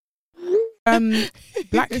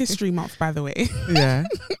Black History Month, by the way, Yeah.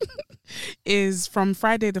 is from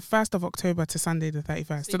Friday the 1st of October to Sunday the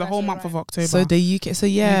 31st. So the whole month of October. So the UK. So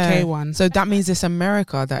yeah. UK one. So that means it's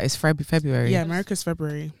America that is February. Yeah, America's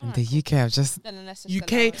February. And the UK have just. Then unless it's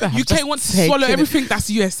UK I've UK just wants to taken swallow it. everything that's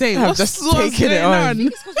USA. I've What's just what's taken it going on. I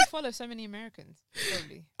think it's because we follow so many Americans.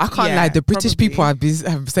 Probably. I can't Yeah, lie. The British probably.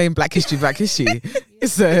 people have saying Black History, Black History.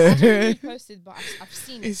 It's I haven't really posted, but I've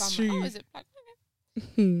seen it. It's So I'm like, true. oh, is it black?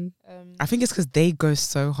 Hmm. I think it's because they go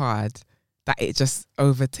so hard that it just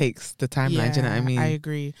overtakes the timeline. Do you know what I mean? I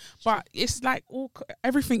agree. But it's like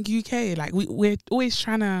everything UK. Like we're always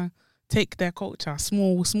trying to take their culture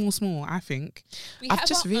small. I think. We I've have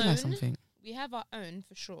just our realised own. something. We have our own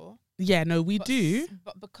for sure. Yeah, no, we but do.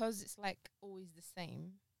 But because it's like always the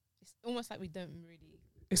same, it's almost like we don't really.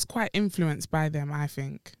 It's quite influenced by them, I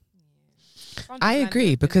think. I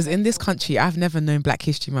agree because in this country, I've never known Black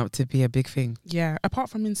History Month to be a big thing. Yeah, apart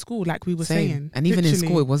from in school, like we were Same. saying, And even in literally.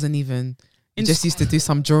 school, it wasn't even. In Just used to do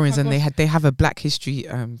some drawings, Oh and my they have a Black History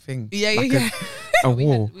thing. Yeah, like yeah. A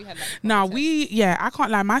wall. We had like No, contests. I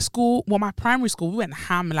can't lie. My school, my primary school, we went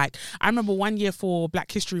ham. Like, I remember one year for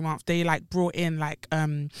Black History Month, they like brought in like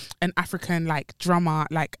an African like drummer,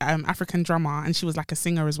 African drummer, and she was like a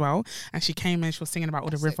singer as well. And she came in, she was singing about all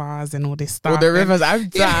the That's sick. rivers and all this stuff. All the And rivers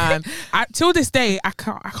I've Yeah. done. till this day, I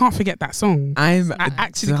can't forget that song. I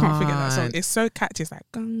actually can't forget that song. done. It's so catchy. It's like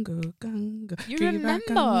gungo gungo. You give remember?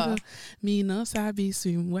 a gungo. Me no sabi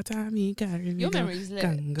swim. What I mean carry me Your go. memory is lit.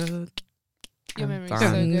 Gungo. Your I'm memory is done.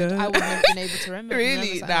 so good. I wouldn't have been able to remember. Really?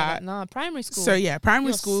 something like Nah. that. Nah, primary school. So yeah,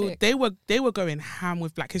 primary You're school, sick. they were going ham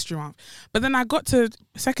with Black History Month. But then I got to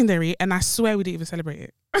secondary and I swear we didn't even celebrate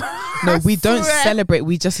it. No, we don't swear. celebrate.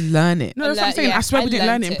 We just learn it. No, that's what I'm saying. Yeah, I swear I we didn't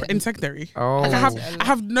learn learnt it in secondary. Oh, Like, I I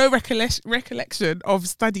have no recollection of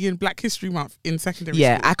studying Black History Month in secondary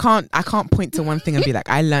yeah. school. I can't point to one thing and be like,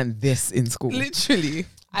 I learned this in school. Literally.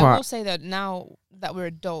 I But- will say that now that we're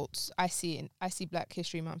adults, I see Black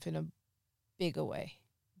History Month in a bigger way,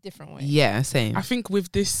 different way. Yeah, same. I think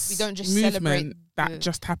with this We don't just celebrate movement that the-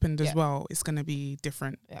 just happened as Yeah. well, it's going to be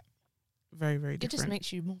different. Yeah. Very, very It just different.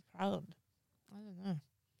 makes you more proud. I don't know.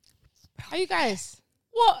 How you guys?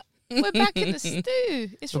 What? We're back in the stew.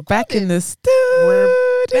 It's We're back in recorded. the studio.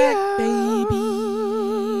 We're back,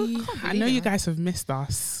 baby. can't I know believe you it. guys have missed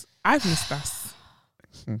us. I've missed us.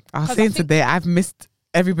 I was 'Cause I saying think- today, I've missed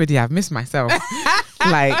everybody. I've missed myself.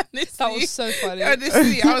 Like, That was so funny.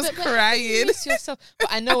 Honestly, I was But you crying. miss yourself. But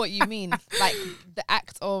I know what you mean. Like the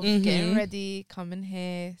act of Mhm. getting ready, coming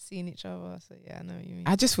here, seeing each other. So yeah, I know what you mean.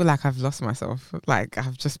 I just feel like I've lost myself. Like,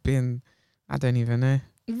 I've just been, I don't even know,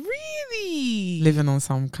 Really? living on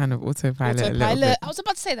some kind of autopilot. A little Autopilot. bit. I was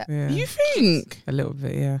about to say that. Yeah, You think? a little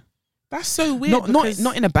bit. Yeah. That's so weird.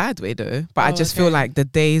 Not in a bad way though. But I Oh, just feel okay. like the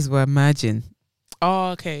days were merging. Oh,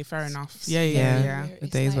 okay, fair enough. Yeah. Yeah. The It's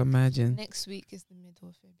days were like merging. Next week is the middle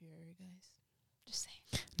of February, guys. Just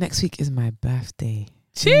saying. Next week is my birthday.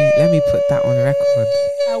 Let me put that on record.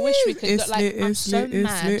 I wish we could. It's Like, lit, I'm it's so lit, it's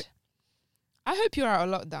mad. lit. I hope you're out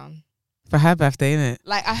of lockdown. For her birthday, innit?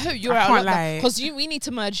 Like, I hope you're I out of can't lie. lockdown because we need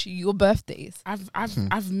to merge your birthdays.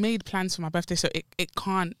 I've made plans for my birthday, so it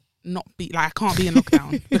can't not be like I can't be in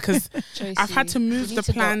lockdown because I've had to Tracy, move we the need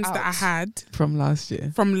to go plans that I out. had From last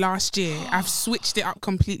year. from last year. I've switched it up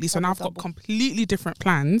completely, so now I've got Double. completely different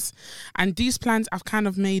plans, and these plans I've kind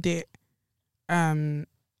of made it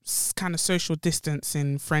kind of social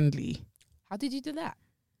distancing friendly. How did you do that?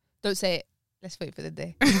 Don't say it. Let's wait for the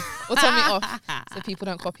day. Or tell me off so people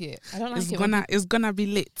don't copy it. I don't like It's it. when it's gonna be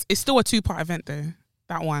lit. It's still a 2-part event though.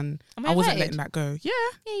 That one Am I wasn't invited? letting that go. Yeah,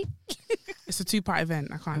 Yay. it's a 2-part event.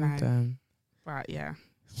 I can't lie, And, but yeah.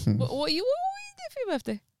 What you do for your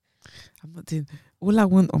birthday? I'm not doing. All I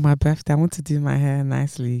want on my birthday, I want to do my hair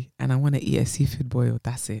nicely, and I want to eat a seafood boil.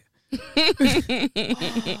 That's it.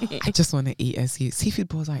 I just want to eat a seafood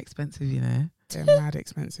boils are expensive, you know. They're mad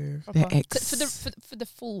expensive. They're For the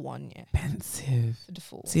full one, yeah. Expensive. For the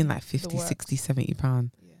full. Seeing like 50, works. 60, 70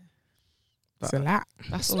 pounds. Yeah. It's a lot.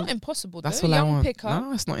 That's It's all. not impossible. That's though. all I Young want. Pickup,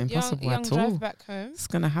 No, it's not impossible young at drive all. back home. It's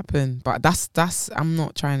gonna happen, but that's. I'm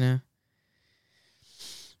not trying to.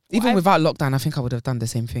 Even I've- without lockdown, I think I would have done the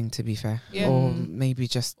same thing. To be fair, Yeah. or maybe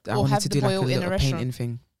just I Or wanted have to the do like a boil in a little restaurant. painting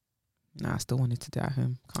thing. Nah, I still wanted to do it at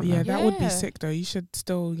home. Can't Yeah, lie. that would be Yeah. sick though. You should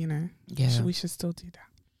still, yeah. we should still do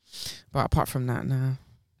that. But apart from that, nah.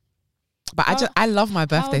 But How- I love my How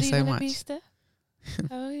birthday old are you so gonna much. be, Steph?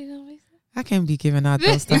 How old are you gonna be, Steph? I can be giving out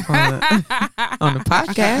those stuff on the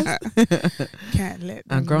podcast. Can't let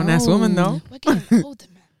I'm them grown ass woman know. though. We're getting older,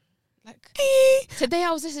 man. Like today,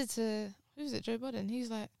 I was listening to who's it, Joe Budden. He's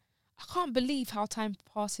like, I can't believe how time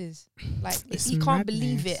passes. Like It's he can't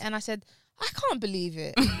believe madness. it. And I said, I can't believe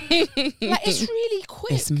it. Like, it's really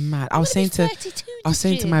quick. It's mad. I I'm was gonna saying be to 32 I was this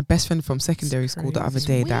saying to year. my best friend from secondary school the other It's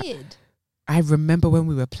day that weird. I remember when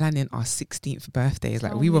we were planning our 16th birthdays.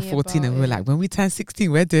 Like Tell we were me 14 and about we were it. like, when we turn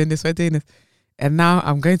 16, we're doing this. And now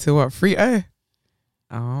I'm going to what? 3-0.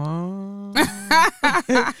 Oh.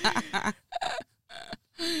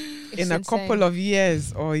 It's In a insane. couple of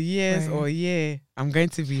years or Right. year, I'm going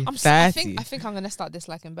to be I 30. think I'm gonna start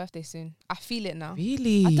disliking birthday soon. I feel it now.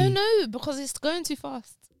 Really? I don't know because it's going too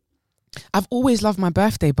fast. I've always loved my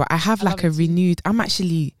birthday, but I have I like love a it too. renewed. I'm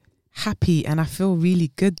actually happy and I feel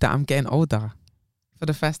really good that I'm getting older for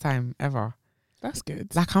the first time ever. That's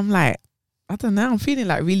good. Like I'm like, I don't know. I'm feeling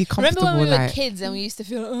like really Remember comfortable. when we were like, kids and we used to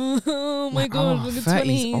feel, oh my like, god, oh, look at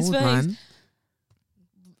 30 is 20s, old, 30s. man.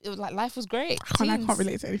 It was like life was great. I Teens. can't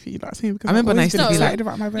relate to anything you're not saying because I remember I've when I always used been to be like- excited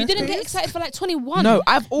about my birthday. You didn't get excited for like 21. No,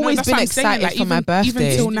 I've always that's been what I'm saying, excited like, for my birthday.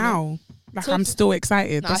 Even till now. Like Till- I'm still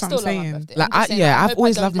excited. No, That's I what I'm still love my saying. birthday. Like I'm just saying, I I've hope I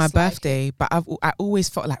always don't loved my dislike it. birthday, but I always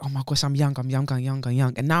felt like, oh my gosh, I'm young,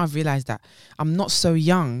 and now I've realized that I'm not so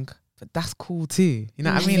young, but that's cool too. You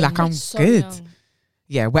know what I mean? Like We're I'm so good. young.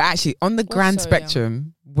 Yeah, we're actually on the We're grand so young.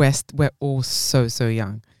 spectrum. We're all so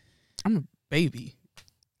young. I'm a baby.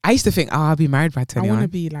 I used to think, oh, I'll be married by I 21. want to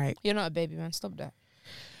be like. You're not a baby, man. Stop that.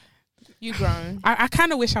 You grown. I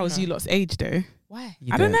kind of wish I was No. you lot's age though. Why?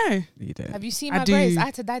 You I don't know. You don't. Have you seen I my grades? do. I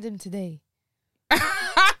had to dye them today.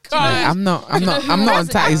 Yeah, I'm not on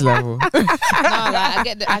Tatty's level. No, like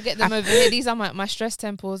I get them over here. These are my stress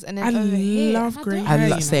temples, and then I over here. love and grey don't- hair. I you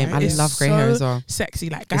love same. know, I it's love grey hair so as well. Sexy,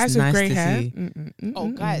 like It's guys with nice grey to hair. see.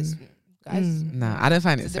 Oh, guys. Nah, I don't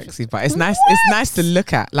find it It's a different- sexy, but it's nice. It's nice to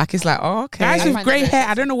look at. Like it's like, oh, okay. Guys I with find it grey very hair. I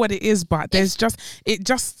sexy. don't know what it is, but there's it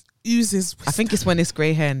just oozes. I think it's when it's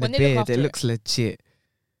grey hair and the When they look beard, after it it. looks legit.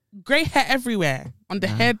 grey hair everywhere on the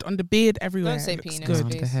Nah. head, on the beard, everywhere. say It looks penis. good. On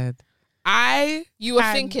the please. head. I You were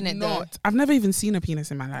had thinking it though. not. I've never even seen a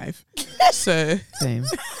penis in my life. So Same.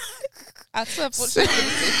 I swear, what So-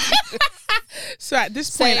 so at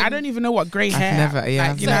this point, I Same. don't even know what grey I've hair. never- yeah,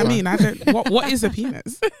 like, I've you know what I never. mean? I don't. What is a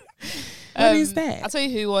penis? What is that? I'll tell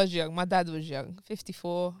you who was young. My dad was young.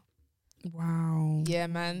 54. Wow. Yeah,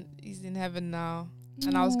 man. He's in heaven now.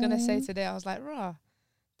 And I was going to say today, I was like, rah,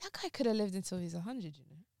 that guy could have lived until he's 100, you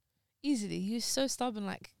know. Easily. He was so stubborn,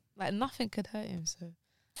 like nothing could hurt him. So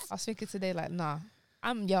I was thinking today, like, nah,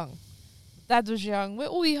 I'm young. Dad was young. We're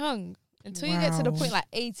all young. Until you get to the Wow. point like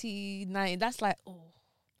 80, 90, that's like, oh,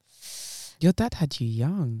 Your dad had you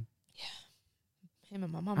young. him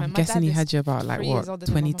and my mum. I'm And my guessing dad he is had you about like 3 years what, older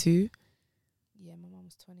than my mum. 22? Yeah, my mum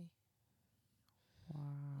was 20. Wow.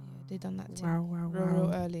 Yeah, they done that thing Wow. Wow. real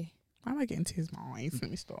Wow. early. Why am I getting tears in my eyes? Let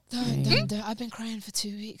me stop. Don't. I've been crying for 2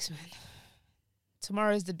 weeks, man.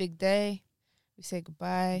 Tomorrow's the big day. We say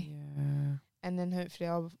goodbye. Yeah. And then hopefully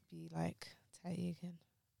I'll be like Tatty again.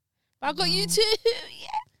 But I got you Wow. too.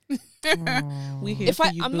 Yeah. We Aw. here. If for I,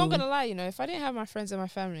 you, I'm not boo. gonna lie, you know, if I didn't have my friends and my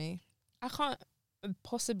family, I can't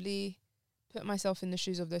possibly put myself in the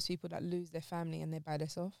shoes of those people that lose their family and they're by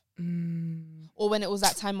themselves. Or when it was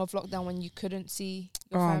that time of lockdown when you couldn't see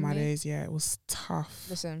your Oh family. my days, yeah, it was tough.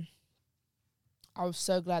 Listen, I was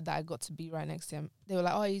so glad that I got to be right next to him. They were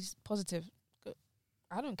like, "Oh, he's positive."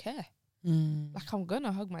 I don't care. Like, I'm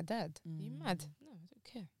gonna hug my dad. Are you mad? No, I don't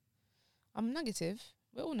care. I'm negative.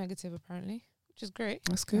 We're all negative apparently, which is great.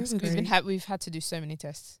 That's good. That's We've great. we've had to do so many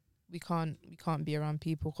tests. We can't be around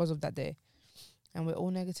people because of that day, and we're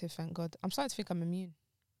all negative. Thank God. I'm starting to think I'm immune.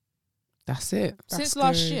 That's it. That's Since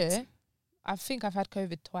last good. year, I think I've had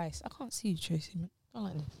COVID twice. I can't see you, Tracy. Man. Don't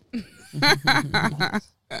like this.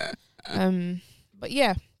 But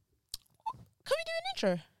yeah, can we do an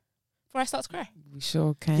intro before I start to cry? We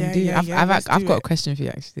sure can Yeah, do. yeah, I've yeah, let's got do a it. question for you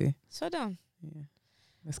actually. Slow down. Yeah.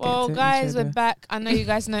 Let's get Well, into it. guys, Intro we're the- back. I know you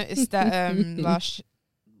guys noticed that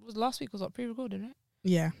last week was what, pre-recorded, right?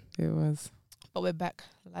 Yeah. It was. But we're back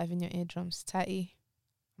live in your eardrums. Tatty,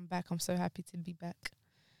 I'm back. I'm so happy to be back.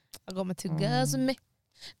 I got my two girls with me.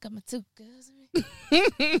 Got my two girls with me.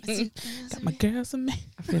 My two girls Got with my me. girls and me.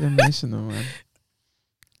 I feel emotional, man.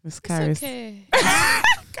 Miss Caris. It's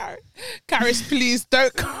okay. Caris, please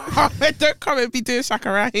don't come and be doing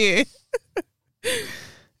shakara here.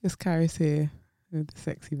 Miss Caris here with the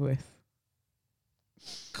sexy voice.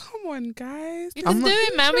 Come on, guys. You I'm can not- do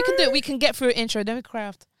it, man. We can do it. We can get through intro. Then we cry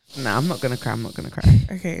after. Nah, I'm not gonna cry. I'm not gonna cry.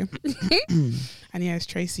 Okay. And yeah, it's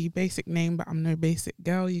Tracy, basic name, but I'm no basic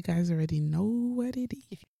girl. You guys already know what it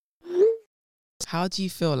is. How do you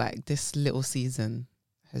feel like this little season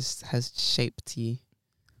has shaped you?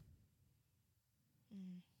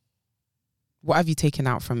 What have you taken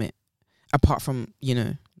out from it? Apart from, you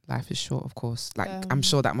know, life is short, of course. Like, I'm Um,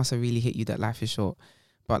 sure that must have really hit you that life is short.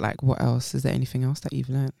 But like, what else? Is there anything else that you've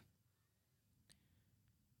learned?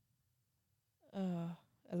 a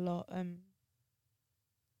lot.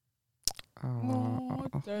 Oh,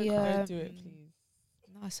 Yeah. don't do it, please.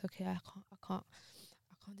 No, it's okay. I can't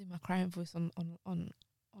do my crying voice on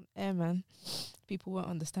air, man. People won't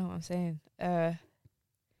understand what I'm saying. Okay,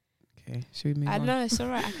 should we move I on? know it's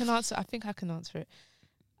alright. I can answer. I think I can answer it.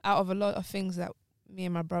 Out of a lot of things that me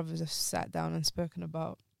and my brothers have sat down and spoken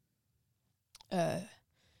about, the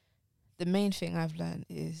main thing I've learned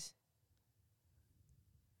is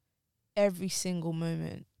every single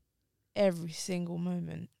moment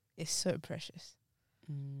is so precious.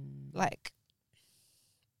 Like,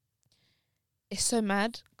 it's so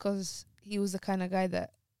mad because he was the kind of guy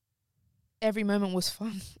that every moment was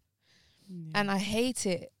fun. And I hate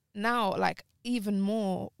it now, like, even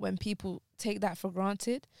more when people take that for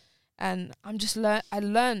granted. And I'm just I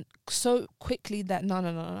learned so quickly that no,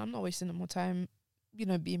 I'm not wasting no more time,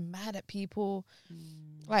 being mad at people.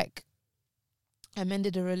 Like, I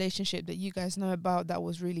mended a relationship that you guys know about that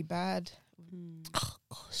was really bad. Oh,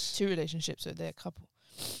 gosh. 2 relationships, so they're a couple.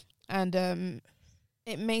 And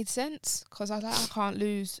it made sense because I was like, I can't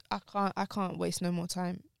lose. I can't waste no more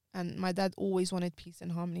time. And my dad always wanted peace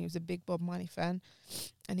and harmony. He was a big Bob Marley fan.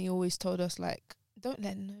 And he always told us, like, don't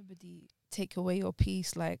let nobody take away your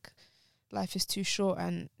peace. Like, life is too short.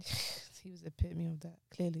 And he was the epitome of that,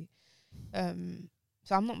 clearly.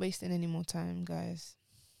 So I'm not wasting any more time, guys.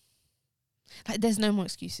 Like, there's no more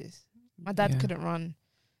excuses. My dad couldn't run.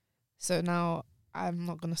 So now I'm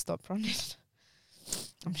not going to stop running.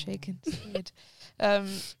 I'm shaking. It's weird.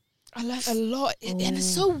 I learned a lot. And it's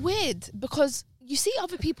so weird because you see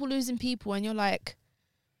other people losing people and you're like,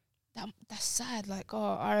 that's sad. Like,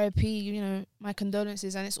 oh, RIP, my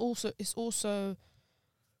condolences. And it's also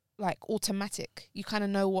like automatic. You kind of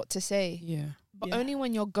know what to say. Yeah. But only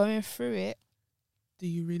when you're going through it. Do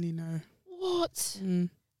you really know? What?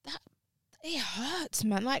 It hurts,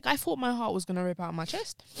 man. Like, I thought my heart was going to rip out of my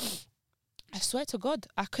chest. I swear to God,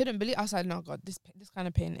 I couldn't believe. I was like, no, God, this kind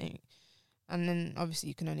of pain ain't. And then obviously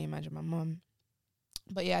you can only imagine my mum.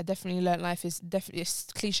 But yeah, I definitely learned life is definitely, it's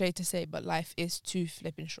cliche to say, but life is too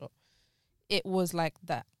flipping short. It was like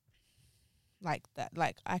that. Like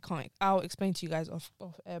I'll explain to you guys off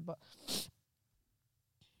air, but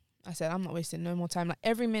I said, I'm not wasting no more time. Like,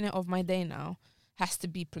 every minute of my day now has to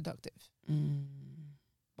be productive.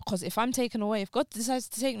 Because if I'm taken away, if God decides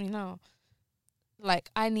to take me now,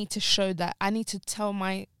 like, I need to show that. I need to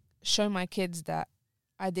show my kids that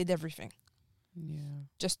I did everything. Yeah.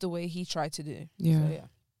 Just the way he tried to do. Yeah. So, yeah.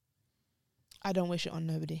 I don't wish it on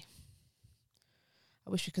nobody.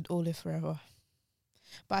 I wish we could all live forever.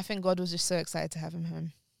 But I think God was just so excited to have him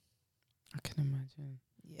home. I can imagine.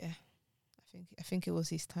 Yeah. I think it was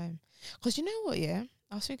his time. Because you know what, yeah?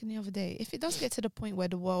 I was thinking the other day, if it does get to the point where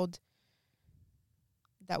the world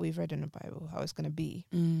that we've read in the Bible, how it's going to be,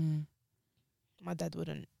 my dad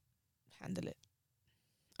wouldn't handle it.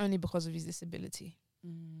 Only because of his disability.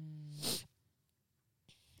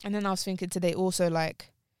 And then I was thinking today also,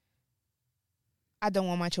 like, I don't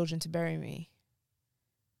want my children to bury me.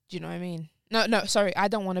 Do you know what I mean? No, sorry. I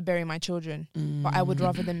don't want to bury my children, but I would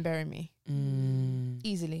rather them bury me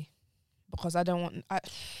easily, because I don't want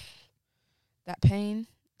that pain.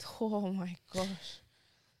 Oh my gosh.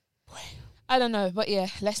 I don't know, but yeah,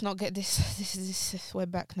 let's not get this. We're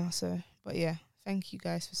back now, so. But yeah, thank you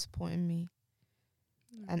guys for supporting me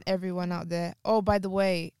and everyone out there. Oh, by the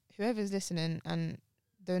way, whoever's listening and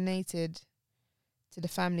donated to the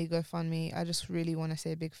family GoFundMe, I just really want to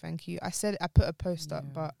say a big thank you. I put a post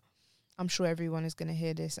up, but I'm sure everyone is going to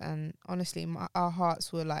hear this. And honestly, our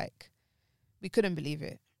hearts were like, we couldn't believe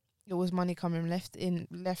it. It was money coming left,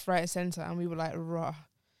 right, and center. And we were like, raw.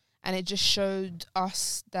 And it just showed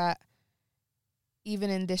us that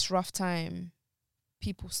even in this rough time,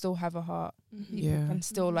 people still have a heart. People can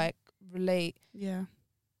still like relate. Yeah.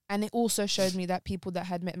 And it also showed me that people that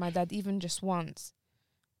had met my dad even just once,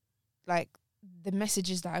 like, the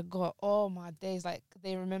messages that I got, oh my days, like,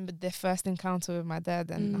 they remembered their first encounter with my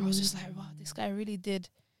dad. And I was just like, wow, this guy really did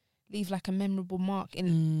leave like a memorable mark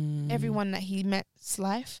in everyone that he met's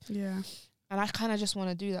life. Yeah. And I kind of just want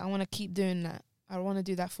to do that. I want to keep doing that. I want to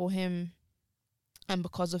do that for him and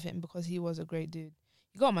because of him, because he was a great dude.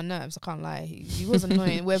 He got on my nerves, I can't lie. He was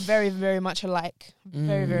annoying. We're very, very much alike.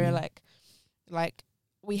 Very, very alike. Like,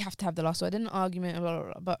 we have to have the last word in an argument, blah,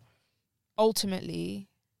 blah, blah. But ultimately,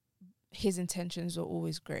 his intentions were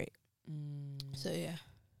always great. So, yeah.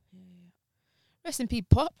 Rest in peace,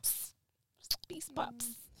 Pops. Peace, Pops.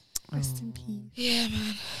 Rest in peace. Yeah,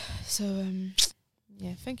 man. So,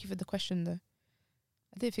 yeah, thank you for the question, though.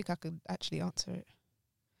 I didn't think I could actually answer it.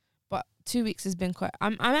 But 2 weeks has been quite...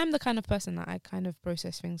 I am the kind of person that I kind of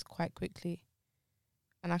process things quite quickly.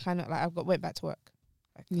 and I kind of like went back to work.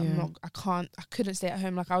 Like Yeah. I couldn't stay at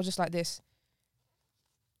home. Like I was just like this,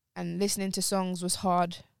 and listening to songs was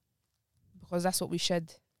hard because that's what we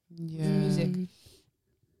shared. Yeah. Music.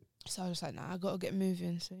 So I was just like, nah, I gotta get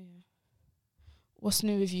moving. So yeah, what's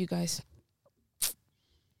new with you guys?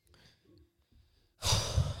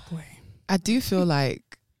 Boy. I do feel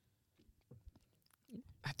like,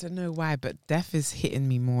 I don't know why, but death is hitting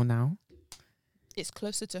me more now. It's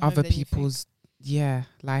closer to home Other than you think. people's, yeah,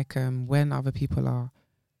 like when other people are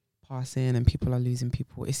passing and people are losing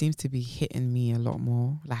people, it seems to be hitting me a lot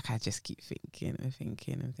more. Like I just keep thinking and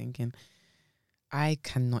thinking and thinking. I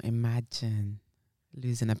cannot imagine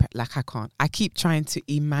losing a pet. Like I can't. I keep trying to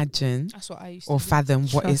imagine That's what I used to or do. fathom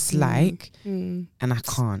what Trust it's me. like, Mm. and I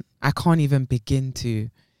can't. I can't even begin to.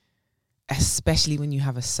 Especially when you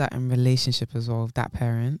have a certain relationship as well with that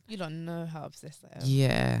parent. You don't know how obsessed I am.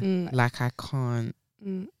 Yeah, Mm. like I can't.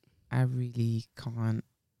 Mm. I really can't.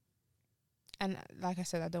 And like I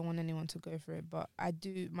said, I don't want anyone to go through it, but I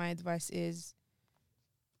do. My advice is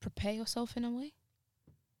prepare yourself in a way.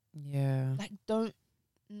 Yeah. Like, don't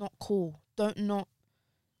not call. Don't not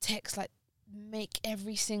text. Like, make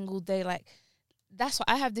every single day. Like, that's what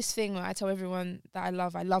I have this thing where I tell everyone that I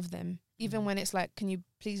love them. Even when it's like, can you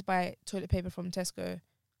please buy toilet paper from Tesco?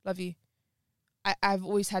 Love you. I've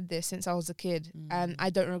always had this since I was a kid, and I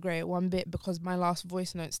don't regret it one bit, because my last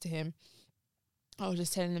voice notes to him, I was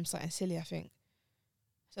just telling him something silly, I think.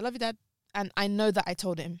 So, love you, Dad. And I know that I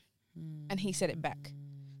told him, and he said it back.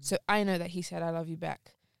 So I know that he said I love you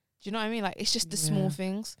back. Do you know what I mean? Like, it's just the small Yeah.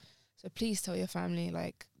 things. So please tell your family,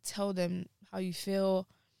 like, tell them how you feel.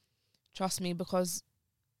 Trust me, because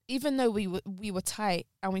even though we were tight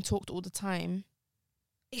and we talked all the time,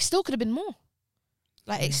 it still could have been more.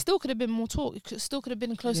 Like, it still could have been more talk. It still could have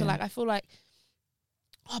been closer. Yeah. Like, I feel like,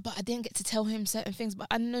 oh, but I didn't get to tell him certain things. But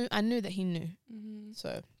I knew that he knew. Mm-hmm.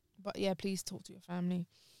 So, but yeah, please talk to your family.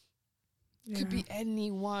 Yeah. Could be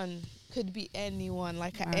anyone.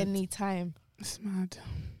 Like, at Mad. any time. It's mad.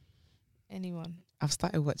 Anyone. I've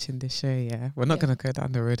started watching this show, yeah. We're not Yeah. going to go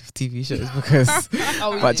down the road of TV shows because,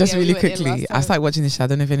 Oh, but just yeah, we really went there quickly, last I time. started watching this show. I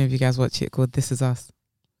don't know if any of you guys watch it, called This Is Us.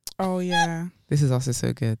 Oh yeah. This Is Us is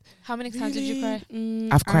so good. How many times did you cry?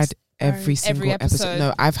 I've cried every single episode. episode.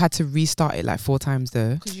 No, I've had to restart it like 4 times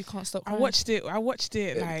though. Because you can't stop I crying. watched it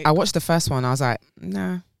like I watched the first one. I was like,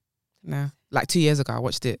 nah. Like 2 years ago, I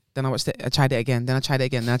watched it. Then I watched it. I tried it again. Then I tried it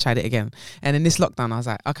again. Then I tried it again. And in this lockdown, I was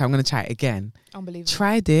like, okay, I'm going to try it again. Unbelievable.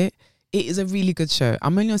 Tried it. It is a really good show.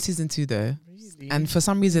 I'm only on season 2 though. really? And for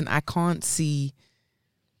some reason, I can't see.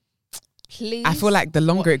 Please. I feel like the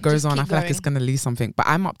longer it goes Just on, I keep feel like it's going. going to lose something. But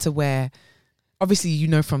I'm up to where, obviously, you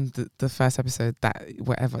know from the first episode that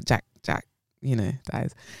whatever, Jack, you know,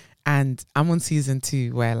 dies. And I'm on season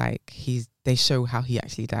 2 where like they show how he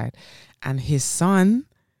actually died. And his son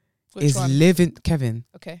Which is one? living, Kevin,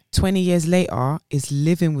 Okay. 20 years later, is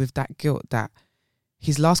living with that guilt that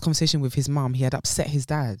his last conversation with his mum, he had upset his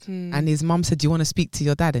dad. Hmm. And his mum said, do you want to speak to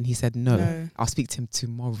your dad? And he said, no, No. I'll speak to him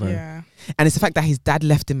tomorrow. Yeah. And it's the fact that his dad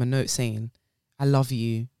left him a note saying, I love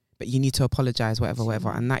you, but you need to apologize,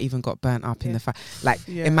 whatever. And that even got burnt up in Yeah. the fact. Like,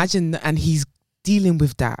 Yeah. imagine, and he's dealing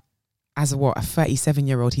with that as a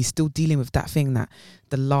 37-year-old. He's still dealing with that thing that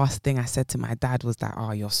the last thing I said to my dad was that,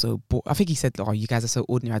 oh, you're so bored. I think he said, oh, you guys are so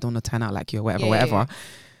ordinary. I don't want to turn out like you or whatever, Yeah, whatever. yeah.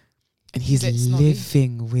 And he's Bit snobby.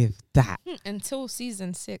 living with that. Until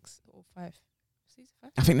season 6 or 5. Season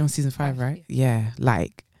 5? I think they're on season 5, 5, right? Yeah.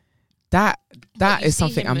 Like, that But you is see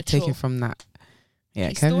something him I'm mature. taking from that. Yeah,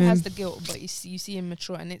 He Kevin. still has the guilt, but you see him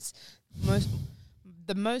mature, and it's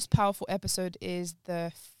the most powerful episode is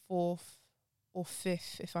the 4th or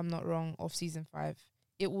 5th, if I'm not wrong, of season 5.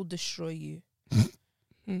 It will destroy you.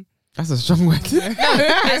 That's a strong word. No,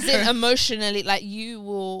 as in emotionally, like, you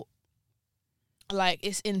will, like,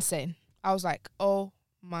 it's insane. I was like, oh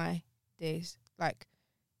my days. Like,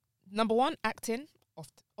 number 1, acting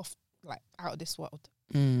off like out of this world.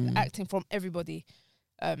 Mm. Acting from everybody.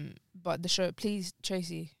 But the show, please,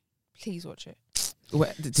 Tracy, please watch it.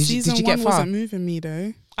 Did Season you 1 get far? wasn't moving me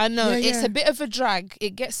though. I know Yeah, it's yeah. a bit of a drag.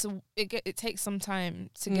 It takes some time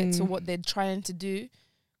to get to what they're trying to do,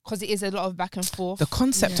 because it is a lot of back and forth. The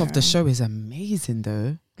concept of the Yeah. show is amazing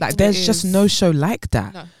though. Like, It there's just is. no show like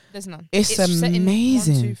that. No, there's none. It's set in 1,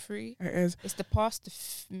 amazing. 2, 3. It is. It's the past, the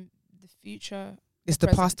future. It's the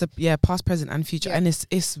past, past, present, and future, Yeah. and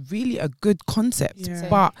it's really a good concept. Yeah.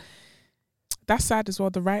 But That's sad as well.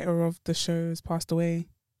 The writer of the show has passed away.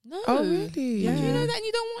 No. oh really? How do you Yeah. know that and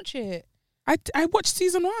you don't watch it? I watched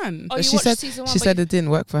season 1. Oh, you She watched said- season 1. She but said it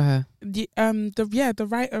didn't work for her. The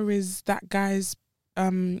writer is that guy's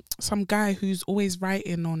some guy who's always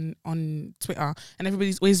writing on Twitter, and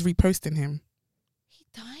everybody's always reposting him. he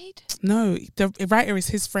died? No, the writer is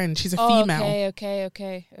his friend. She's a female.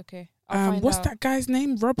 Okay. I'll find What's out. that guy's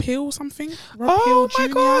name? Rob Hill or something? Rob Oh Hill my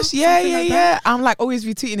Jr., gosh. Yeah, something yeah, like yeah. that. I'm like always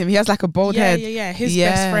retweeting him. He has like a bald head. Yeah. His Yeah.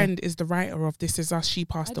 best friend is the writer of This Is Us. She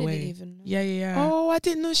I passed didn't away. even know. Yeah. Oh, I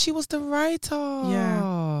didn't know she was the writer.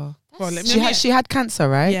 Yeah. Well, let me- She had cancer,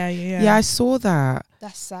 right? Yeah. Yeah, I saw that.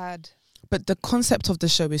 That's sad. But the concept of the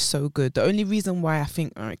show is so good. The only reason why I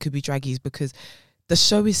think it could be draggy is because the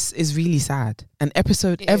show is really sad.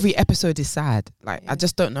 Every episode is sad. Like, I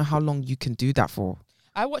just don't know how long you can do that for.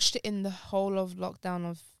 I watched it in the whole of lockdown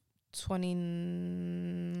of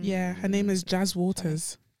 20. Yeah, her name is Jazz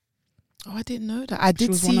Waters. Oh, I didn't know that. I She did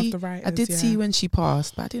was see. one of the writers. I did yeah. see when she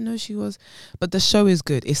passed, but I didn't know she was. But the show is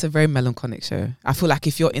good. It's a very melancholic show. I feel like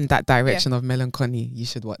if you're in that direction of melancholy, you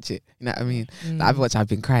should watch it. You know what I mean? Like, I've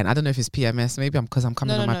been crying. I don't know if it's PMS. Maybe because I'm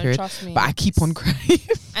coming on my period. Trust me. But I keep on crying.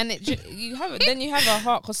 And you have a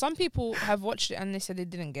heart, because some people have watched it and they said they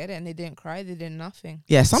didn't get it and they didn't cry, they did nothing.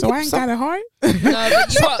 Yeah, So I ain't got a heart. No,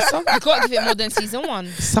 but you got to give it more than season 1.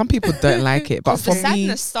 some people don't like it, but 'Cause for the me,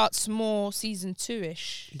 sadness starts more season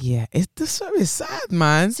 2-ish. yeah, the show is sad,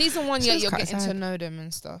 man. Season 1, Show's you're quite getting to sad. know them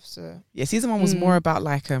and stuff. So Yeah, season 1 was more about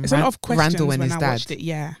like There's a lot of questions Randall and when his I dad. watched it.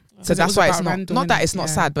 Yeah. So It that's was why it's about not Randall not that and- it's not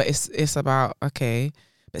yeah. sad, but it's about okay.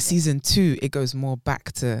 But season 2, it goes more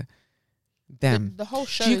back to them. the whole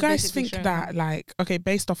show. Do you is guys basically think showing that, like, okay,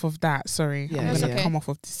 based off of that, sorry, Yeah, I'm That's gonna okay. come off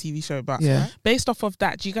of the TV show, but Yeah. based off of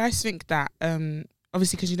that, do you guys think that,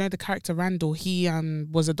 obviously, because you know the character Randall, he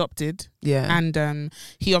was adopted, Yeah. and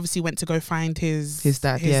he obviously went to go find his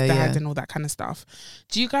dad, yeah, yeah. and all that kind of stuff.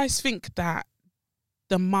 Do you guys think that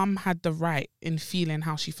the mum had the right in feeling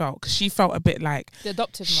how she felt? Because she felt a bit like, the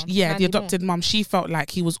adopted mum. the Mandy adopted mum, she felt like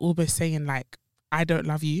he was almost saying like, I don't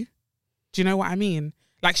love you. Do you know what I mean?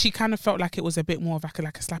 Like, she kind of felt like it was a bit more of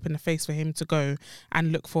like a slap in the face for him to go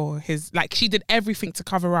and look for his, like, she did everything to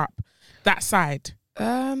cover up that side.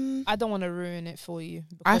 I don't want to ruin it for you.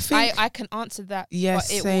 I Because think- I can answer that, Yeah, but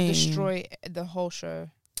it same. will destroy the whole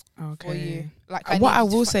show for you. Like, What need I to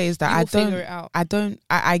will fi- say is that you I will figure don't it out.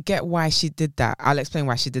 I get why she did that. I'll explain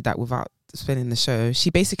why she did that without explaining the show. She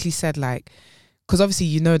basically said like, because obviously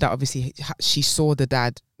you know that obviously she saw the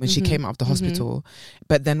dad when she Mhm, came out of the hospital,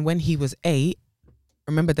 but then when he was 8,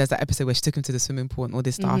 remember there's that episode where she took him to the swimming pool and all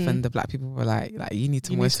this stuff, Mhm. and the black people were like you need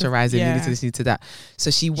to You need to- moisturize him, you need yeah. to this, you need to that.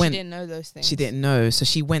 So she She went. didn't know those things. She didn't know, so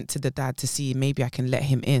she went to the dad to see maybe I can let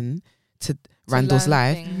him in to To Randall's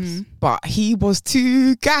learn life. things. But he was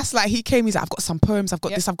too gas. Like, he came, he's like, I've got some poems, I've got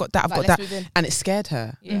Yep. this, I've got that, I've Like, got let's that. move in. And it scared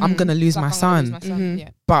her. Yeah. I'm going to lose Like, my I'm gonna lose son. my son. Mhm. Yeah.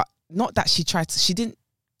 But not that she didn't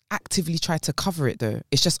actively try to cover it though.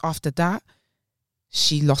 It's just after that,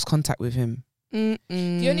 she lost contact with him. The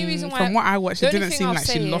only reason why from what I watched, the it only didn't thing seem I'll like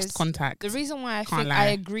she say lost is contact. The reason why I Can't think I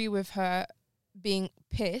lie. agree with her being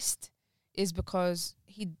pissed is because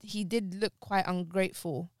he did look quite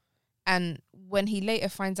ungrateful, and when he later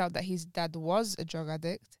finds out that his dad was a drug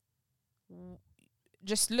addict,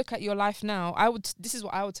 just look at your life now. This is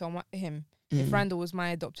what I would tell him if Mm. Randall was my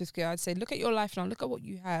adoptive kid. I'd say, look at your life now. Look at what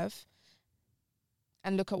you have,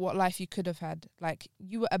 and look at what life you could have had. Like,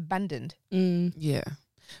 you were abandoned. Yeah.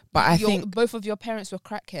 But I think both of your parents were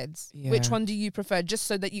crackheads. Yeah. Which one do you prefer? Just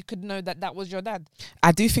so that you could know that that was your dad.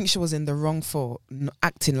 I do think she was in the wrong for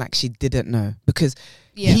acting like she didn't know, because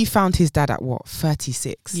Yeah. he found his dad at what,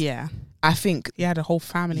 36. Yeah, I think he had a whole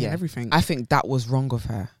family Yeah. and everything. I think that was wrong of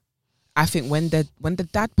her. I think when the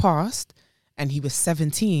dad passed and he was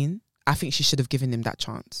 17, I think she should have given him that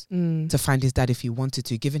chance to find his dad if he wanted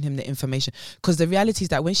to, given him the information. Because the reality is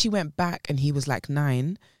that when she went back and he was like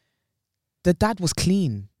 9, the dad was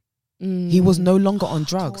clean. He was no longer on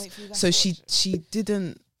drugs. So she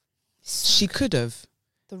didn't. She could have,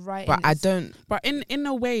 The right. but I don't. But in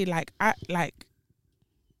a way, like, I like.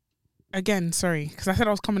 Again, sorry, because I said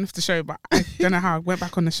I was coming off the show, but I don't know how I went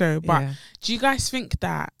back on the show. But Yeah. do you guys think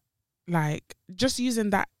that, like, just using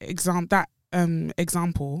that example,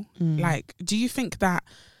 like, do you think that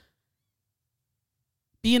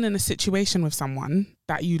being in a situation with someone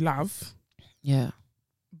that you love, Yeah.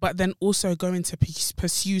 but then also going to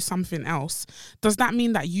pursue something else, does that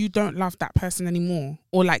mean that you don't love that person anymore?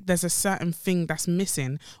 Or like there's a certain thing that's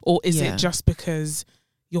missing? Or is Yeah. it just because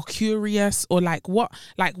you're curious? Or like what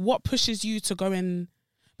pushes you to go in?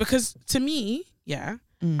 Because to me,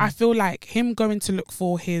 I feel like him going to look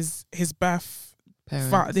for his birth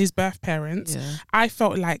parents, Yeah. I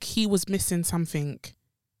felt like he was missing something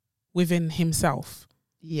within himself.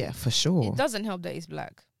 Yeah, for sure. It doesn't help that he's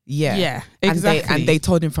black. Yeah. exactly. And they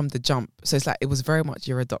told him from the jump. So it's like, it was very much,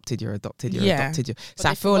 you're adopted. Yeah. So I But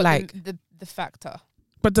they feel forgot like the factor.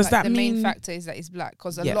 But does Like, that the mean main factor is that he's black?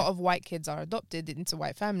 Because a Yeah. lot of white kids are adopted into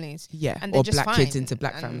white families. Yeah, And they're or just black kids fine, into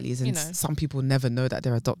black and, families, you and know. some people never know that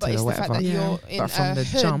they're adopted But it's or the fact whatever. that Yeah. you're in But from a the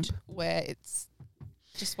hood jump- where it's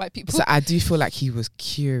just white people. So I do feel like he was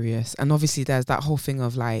curious, and obviously there's that whole thing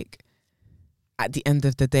of like, at the end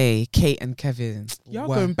of the day, Kate and Kevin. y'all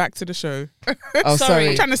were- going back to the show? Oh, Sorry. sorry.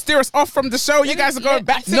 You're trying to steer us off from the show. You guys are going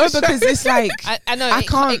back to No, the show. because it's like I know I it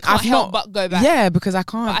can't- It can't I've help not- but go back. yeah, because I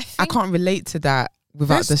can't. But I I think- can't relate to that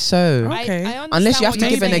without There's- the show. Okay. I Unless you understand have to what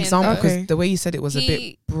give you're an saying, example, though. because Okay. the way you said it was a bit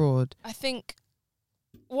He- broad. I think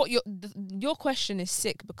what your question is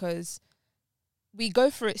sick because we go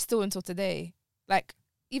through it still until today. Like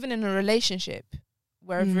even in a relationship,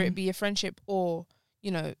 wherever Mm. it be a friendship or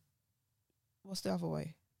what's the other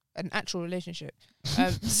way? An actual relationship. I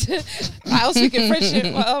was thinking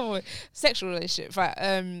friendship, what other way? Sexual relationship.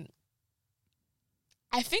 Right.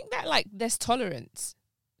 I think that like there's tolerance.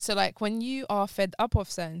 So like when you are fed up of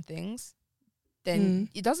certain things, then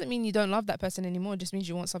it doesn't mean you don't love that person anymore. It just means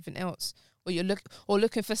you want something else, or you're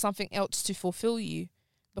looking for something else to fulfill you,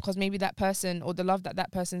 because maybe that person or the love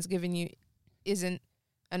that person's giving you isn't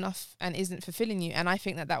enough and isn't fulfilling you. And I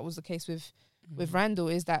think that was the case with Randall.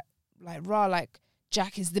 Is that like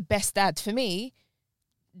Jack is the best dad for me.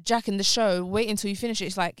 Jack in the show, wait until you finish it.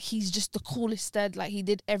 It's like he's just the coolest dad. Like he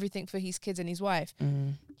did everything for his kids and his wife.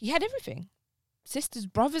 He had everything, sisters,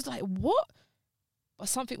 brothers. Like what? But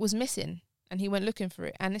something was missing. And he went looking for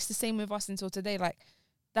it. And it's the same with us until today. Like,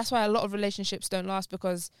 that's why a lot of relationships don't last,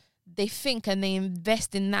 because they think and they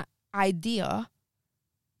invest in that idea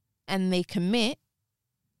and they commit.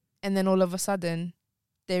 And then all of a sudden,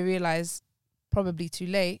 they realize, probably too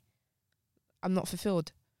late, I'm not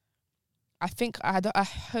fulfilled. I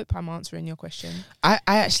hope I'm answering your question. I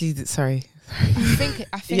actually did, sorry.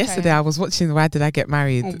 I think Yesterday I was watching Why Did I Get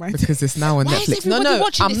Married, Oh my because it's now on Why is Netflix. everybody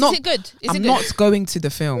watching this? not. Is it good? Is I'm it good? not going to the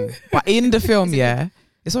film, but in the film, yeah,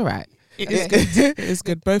 it's all right. It is good. It's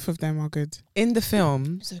good. Both of them are good. In the film,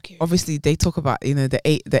 I'm so curious. obviously they talk about the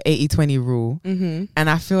 80-20 rule, Mm-hmm. and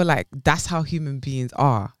I feel like that's how human beings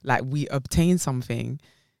are. Like we obtain something,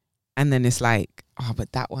 and then it's like, oh,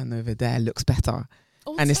 but that one over there looks better,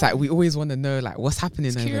 All and the it's like time. we always want to know like what's happening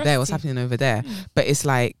It's over there, what's curiosity. happening over there. But it's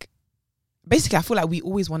like, basically, I feel like we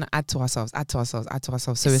always want to add to ourselves. So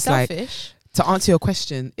it's like, selfish. to answer your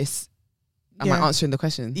question, am I answering the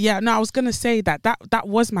question? Yeah, no, I was gonna say that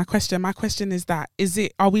was my question. My question is that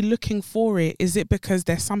are we looking for it? Is it because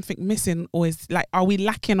there's something missing, or are we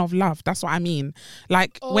lacking of love? That's what I mean.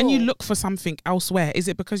 Like when you Oh. look for something elsewhere, is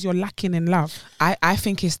it because you're lacking in love? I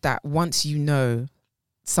think it's that once you know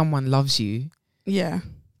someone loves you, Yeah.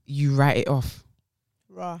 you write it off.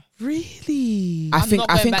 Rah. Really? I I'm think not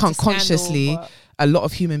going back to unconsciously Scandal, but a lot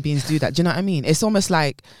of human beings do that. Do you know what I mean? It's almost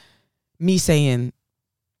like me saying,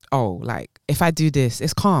 oh, like if I do this,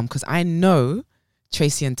 it's calm because I know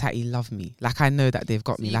Tracy and Tatty love me. Like I know that they've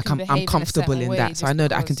got So me. you Like can behave I'm in a comfortable certain in way that. So I just know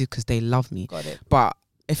that I can because- do because they love me. got it. But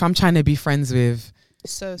if I'm trying to be friends with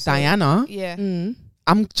So Diana, yeah. Mm.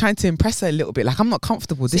 I'm trying to impress her a little bit. Like I'm not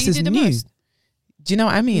comfortable. So This you is do the new. most. Do you know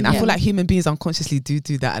what I mean? I Yeah. feel like human beings unconsciously do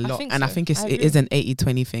that a I lot. think And I so. think I it agree. is an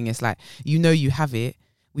 80-20 thing. It's like, you know you have it,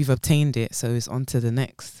 we've obtained it, so it's on to the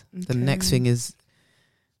next. The next Okay. thing is,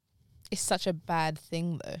 It's such a bad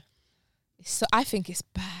thing though. I think it's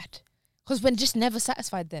bad because we're just never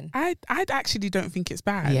satisfied. Then I actually don't think it's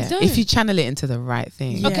bad. yeah, don't. if you channel it into the right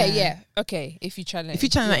thing. Yeah. okay. If you challenge, If you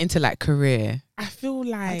channel that into like career, I feel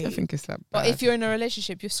I like don't think it's that bad. but if you're in a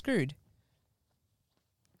relationship, you're screwed.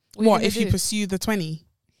 What are what gonna if you do? pursue the 20?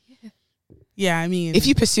 Yeah, I mean, if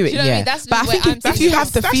you pursue Do it, you know what I yeah. mean? That's But I just think where if I'm you saying.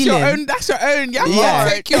 have the that's feeling, your own. That's your own. You have Yeah. to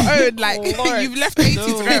take your own. Like Lord. you've left 80 to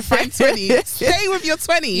go and find 20. Stay with your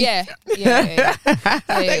 20. Yeah.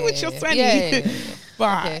 Stay with your 20. Yeah.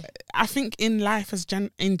 But Okay. I think in life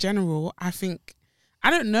in general, I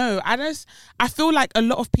don't know. I feel like a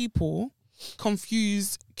lot of people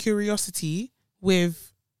confuse curiosity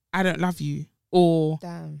with I don't love you or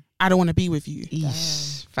Damn. I don't want to be with you.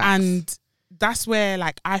 Eesh, facts. And that's where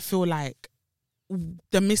like I feel like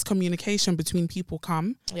the miscommunication between people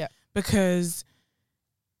come. Yeah. Because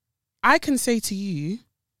I can say to you,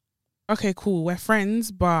 okay, cool, we're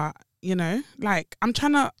friends, but you know, like I'm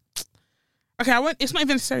trying to it's not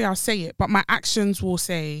even necessarily I'll say it, but my actions will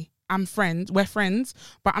say we're friends,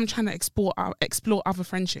 but I'm trying to explore other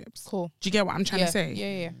friendships. Cool. Do you get what I'm trying to say?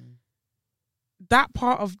 Yeah. That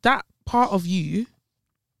part of you,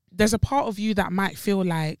 there's a part of you that might feel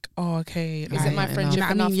like, oh, okay, Is like, it my you friendship you know what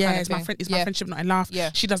I enough? mean? Yeah, kind of it's my thing? friend. It's Yeah. my friendship not enough. Yeah.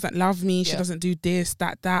 She doesn't love me. She Yeah. doesn't do this,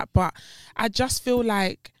 that. But I just feel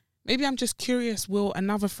like maybe I'm just curious. Will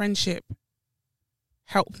another friendship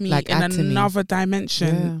help me Like, in add to me. another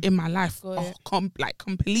dimension in my life, Got it.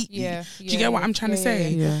 completely. Yeah. Do you get what I'm trying to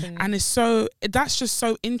say? Yeah. definitely. And that's just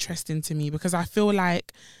so interesting to me, because I feel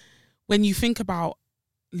like when you think about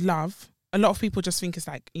love, a lot of people just think it's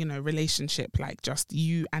like, you know, relationship, like just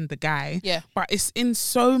you and the guy. Yeah. But it's in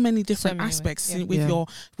so many different many ways, aspects, yeah.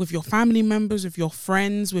 with your family members, with your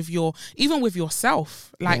friends, even with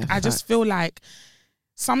yourself. Like, Yeah, I just feel like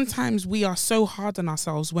sometimes we are so hard on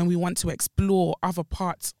ourselves when we want to explore other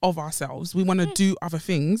parts of ourselves. We want to do other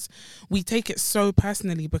things. We take it so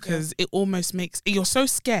personally because it almost makes, you're so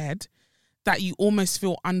scared that you almost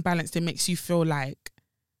feel unbalanced. It makes you feel like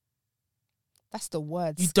That's the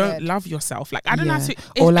word. you scared. don't love yourself. Like, I don't know how to,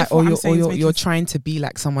 Or like, if what I'm or saying is you're making trying to be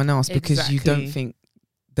like someone else because you don't Exactly. think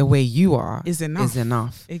the way you are is enough. is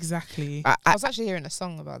enough. Exactly. I was actually hearing a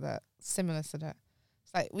song about that, similar to that.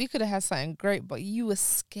 It's like, we could have had something great, but you were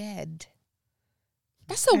scared.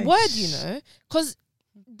 That's a word, you know, because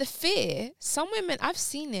the fear, some women, I've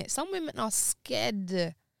seen it, some women are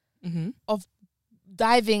scared Mm-hmm. of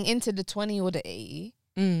diving into the 20 or the 80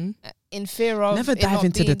 in fear of Never it dive not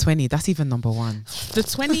into the being- 20. That's even number one. The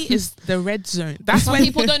 20 is the red zone. That's Some when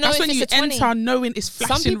people don't know that's if when it's you a 20. enter knowing it's Some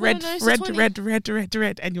flashing people red, don't know it's a 20.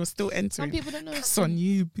 red, and you're still Some entering. people don't know. That's on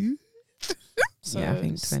you, boo. So yeah, I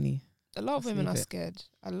think 20. a lot of Let's women leave are it. scared.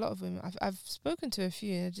 A lot of women. I've spoken to a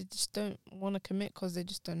few, and they just don't want to commit because they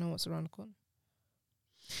just don't know what's around the corner.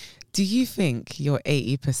 Do you think your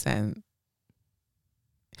 80%?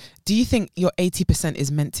 Do you think your 80%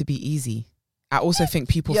 is meant to be easy? I also think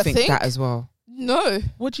people You think think? that as well. No.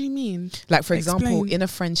 What do you mean? Like, for example, Explain. in a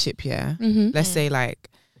friendship, yeah, Mm-hmm. let's say like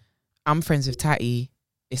I'm friends with Tatty,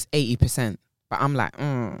 it's 80%, but I'm like,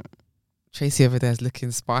 Tracy over there is looking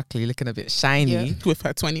sparkly, looking a bit shiny. Yeah. With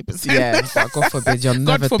her 20%. Yeah, but God forbid you'll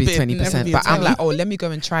never be forbid, 20%. never be a But I'm 20. like, oh, let me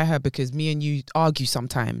go and try her because me and you argue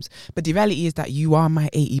sometimes. But the reality is that you are my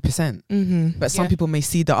 80%. Mm-hmm. But some Yeah. people may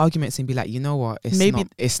see the arguments and be like, you know what? Maybe-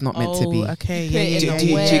 It's not meant to be. Okay. Put it Yeah, in Do, a do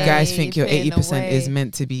you guys way, think your put it in a 80% is way.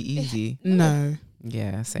 meant to be easy? No,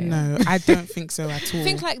 Yeah, same. no, I don't think so at all.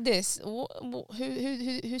 Think like this.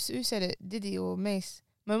 Who said it? Diddy or Mace?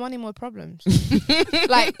 More money, more problems.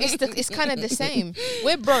 Like, it's kind of the same.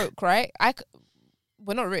 We're broke, right?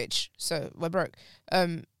 We're not rich, so we're broke.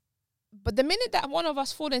 But the minute that one of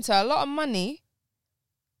us fall into a lot of money,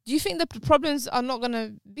 do you think the problems are not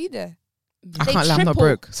gonna be there? I They can't lie, I'm not triple.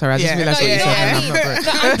 broke. Sorry, I just Yeah. realized No, what you you know said. what I and mean? I'm not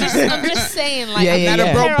broke. No, I'm just saying, like, Yeah, yeah, I'm yeah.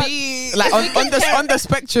 not Bro, broke. be- Like on the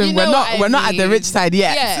spectrum, You know we're not what I at the mean. rich side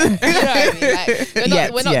yet. Yeah, you know what I mean?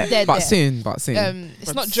 Like, we're not dead but there. soon. It's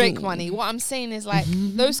But not Drake soon. money. What I'm saying is, like,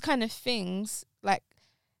 Mhm. those kind of things, like,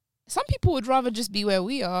 some people would rather just be where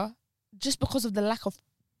we are just because of the lack of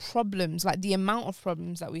problems, like the amount of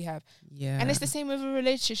problems that we have. Yeah, And it's the same with a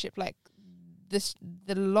relationship. Like,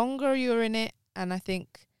 the longer you're in it, and I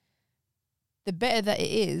think the better that it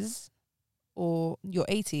is, or you're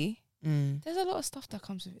 80, there's a lot of stuff that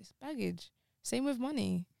comes with it. It's baggage. Same with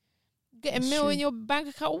money. Get a That's mil true. in your bank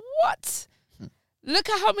account. What? Look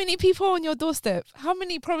at how many people are on your doorstep. How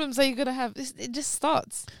many problems are you gonna have? It just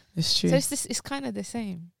starts. It's true. So it's kind of the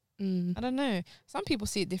same. Mm. I don't know. Some people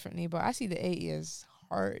see it differently, but I see the 80 as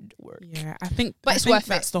hard work. Yeah, I think. But I it's think worth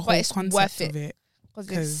that's it. the But whole it's concept worth of it. it. Because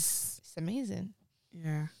Because it's amazing.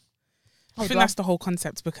 yeah, I I would think that's the whole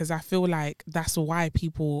concept, because I feel like that's why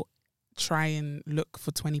people try and look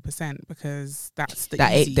for 20%, because that's the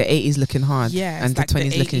easy. The 80s looking hard, Yeah, and it's like the 20s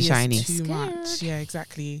 80 looking is shiny. Too much. Scared. Yeah,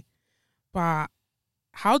 exactly. But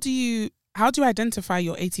how do you identify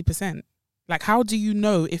your 80%? Like, how do you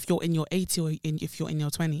know if you're in your 80 or if you're in your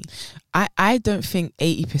 20? I don't think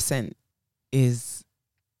 80% is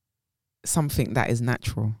something that is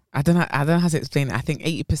natural. I don't know how to explain it. I think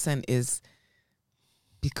 80% is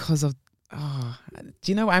because of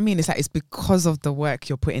do you know what I mean? It's like it's because of the work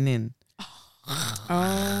you're putting in.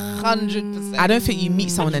 100%. I don't think you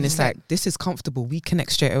meet someone and it's 100%. like, this is comfortable. We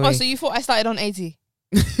connect straight away. Oh, so you thought I started on 80?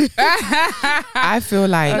 I feel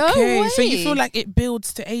like No Okay, so you way. feel like it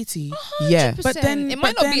builds to 80. Yeah. But then it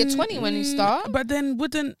might but not be a then- 20 when you start. But then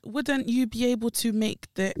wouldn't you be able to make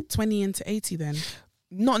the 20 into 80 then?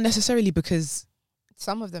 not necessarily, because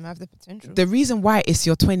Some of them have the potential. the reason why it's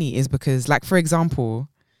your 20 is because, like, for example,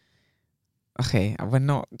 okay, we're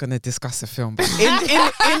not gonna discuss a film, but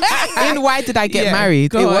in Why Did I Get Yeah,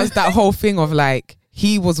 Married? go It on. was that whole thing of like,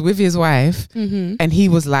 he was with his wife Mm-hmm. and he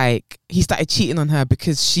was like, he started cheating on her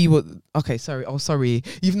because she was sorry,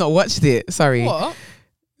 you've not watched it, sorry. What?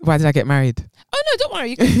 Why Did I Get Married? Oh, no, don't worry.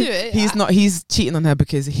 You can do it. He's cheating on her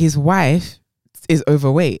because his wife is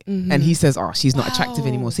overweight Mm-hmm. and he says, oh, she's not attractive Wow.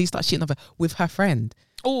 anymore, so he starts cheating on her with her friend.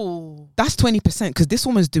 Oh, That's 20% because this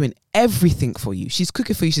woman's doing everything for you. She's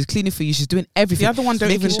cooking for you. She's cleaning for you. She's doing everything. The other one don't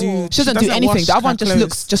Making even sure- do. She doesn't do wash anything. The other one her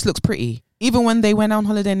clothes. just looks pretty. Even when they went out on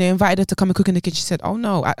holiday and they invited her to come and cook in the kitchen, she said, "Oh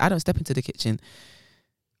no, I don't step into the kitchen."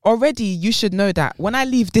 Already, you should know that when I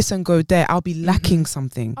leave this and go there, I'll be lacking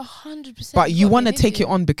something. 100%. But you want to take it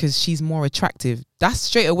on because she's more attractive. That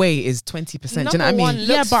straight away is 20%. Do you know what I mean?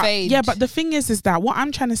 Looks fade. but the thing is that what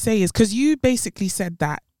I'm trying to say is because you basically said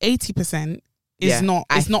that 80% is Yeah, not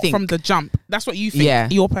I it's not think. from the jump. That's what you think. Yeah.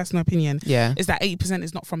 Your personal opinion Yeah, is that 80%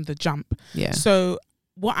 is not from the jump. yeah. So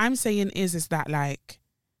what I'm saying is that like.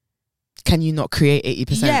 Can you not create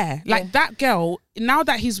 80%? Yeah, like Yeah. that girl, now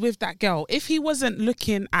that he's with that girl, if he wasn't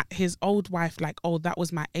looking at his old wife like, oh, that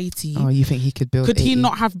was my 80, Oh, you think he could build? could he 80?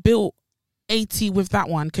 not have built 80 with that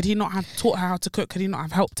one? Could he not have taught her how to cook? Could he not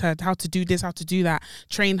have helped her how to do this, how to do that,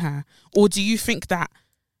 train her? Or do you think that,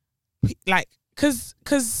 like, because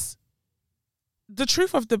the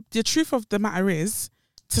truth of the matter is,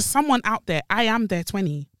 to someone out there, I am their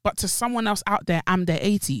 20, but to someone else out there, I'm their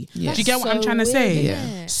 80. Yeah. Do you get what I'm trying to say?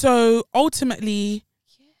 Yeah. So ultimately,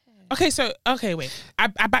 okay, wait. I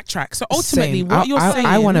backtrack. So ultimately, Same. what you're saying,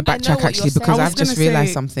 I want to I know backtrack what actually you're saying. because I was I've just gonna realized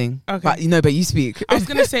say- something. Okay. But you speak. I was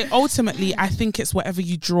gonna say, ultimately, I think it's whatever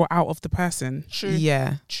you draw out of the person. True.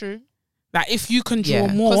 Yeah. True. Like if you can draw Yeah.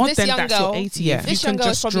 'Cause more, this then young that's girl- your 80. Yeah. If This you young can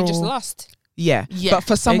girl is probably just draw, lost. Yeah. Yeah, But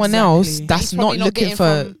for someone else exactly. that's He's not probably not looking getting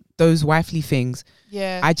for from- those wifely things,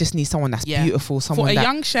 Yeah. I just need someone that's Yeah. beautiful, for someone a that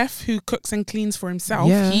young chef who cooks and cleans for himself,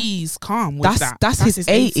 Yeah. he's calm with that. that's his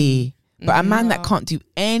 80. But a man that Wow. can't do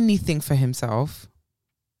anything for himself,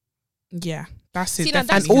 Yeah, that's it. See, now and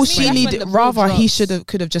that's all me, she that's when needed, the ball rather he drops.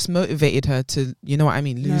 could have just motivated her to, you know what I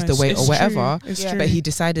mean, lose the it's- weight it's or whatever. True. It's Yeah. true. But he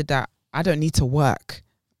decided that I don't need to work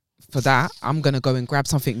for that. I'm gonna go and grab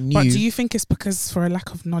something new. But do you think it's because for a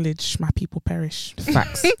lack of knowledge, my people perish?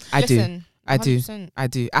 Facts. I do. Listen, I do. 100%. I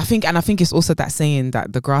do. I think it's also that saying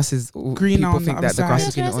that the grass is Greener people on the think other that the grass side.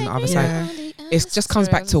 is greener on the other Yeah. side. It just comes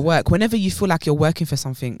back to work. Whenever you feel like you're working for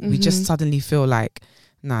something, we just Mhm. suddenly feel like,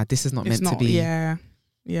 nah, this is not It's meant not. to be. Yeah,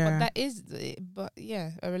 But yeah, that is, but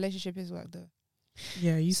yeah, a relationship is work though.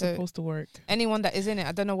 yeah. You're So- supposed to work. Anyone that is in it,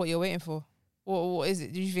 I don't know what you're waiting for. What is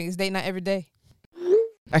it? Do you think it's date night every day?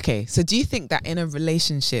 Okay, so do you think that in a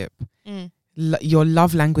relationship, Mm. your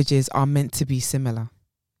love languages are meant to be similar?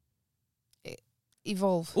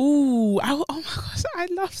 Evolve. Ooh, oh my gosh, I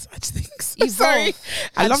love such things. Evolve. Sorry,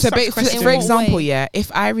 I love so such questions. for In what example, way? yeah,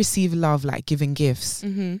 if I receive love like giving gifts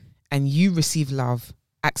Mm-hmm. and you receive love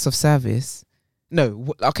acts of service,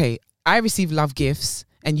 okay, I receive love gifts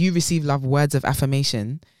and you receive love words of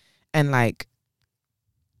affirmation, and like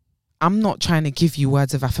I'm not trying to give you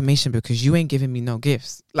words of affirmation because you ain't giving me no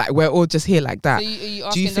gifts. Like we're all just here like that. So you do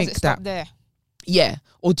asking, you does think it stop that- there? Yeah.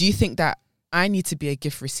 Or do you think that I need to be a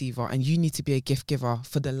gift receiver and you need to be a gift giver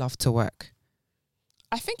for the love to work?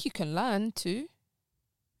 I think you can learn to.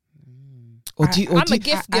 Or do you, or I'm do a you,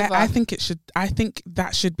 gift I giver. think it should. I think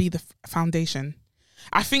that should be the foundation.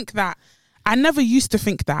 I think that I never used to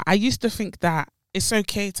think that. I used to think that it's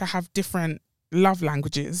okay to have different love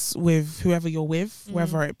languages with whoever you're with,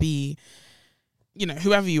 whether it be,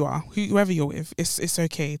 whoever you are, whoever you're with. It's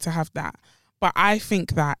okay to have that. But I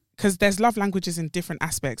think that because there's love languages in different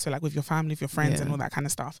aspects, so like with your family, with your friends, and Yeah. all that kind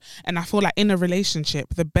of stuff. And I feel like in a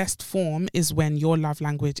relationship, the best form is when your love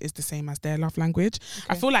language is the same as their love language.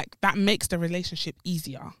 I Okay. feel like that makes the relationship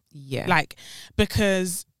easier. yeah. Like,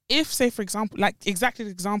 because if, say, for example, like exactly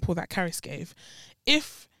the example that Karis gave,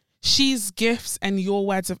 if she's gifts and your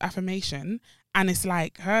words of affirmation, and it's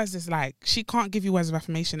like hers is like, she can't give you words of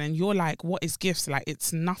affirmation, and you're like, what is gifts? Like,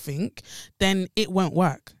 it's nothing, then it won't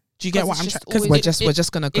work. Do you get 'Cause what it's I'm just trying? always- we're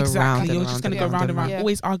just gonna go round Exactly, and you're round just gonna and go round round and round, Yeah.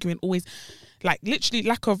 always arguing, always, like literally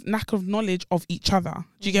lack of knowledge of each other.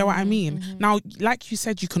 Do you get what I mean? Mhm. Now, like you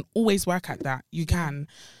said, you can always work at that. You can,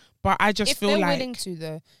 but I just If feel they're like, willing to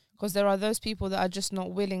though, because there are those people that are just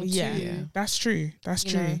not willing yeah, to. that's true. That's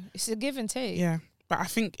You true. know, it's a give and take. Yeah. But I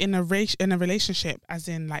think in a relationship, as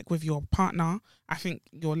in like with your partner, I think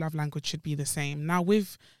your love language should be the same. Now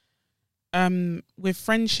with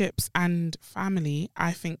friendships and family,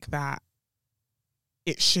 I think that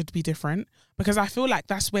it should be different, because I feel like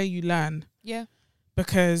that's where you learn. Yeah.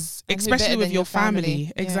 Because And who especially better with than your your family? family,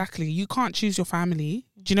 Yeah. exactly, you can't choose your family.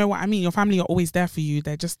 Do you know what I mean? Your family are always there for you.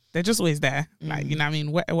 They're just always there. Like, you know what I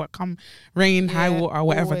mean? What come rain, high Yeah, water,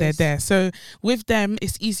 whatever, they're always. there. So with them,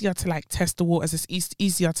 it's easier to like test the waters. It's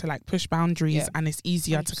easier to like push boundaries, Yeah. and it's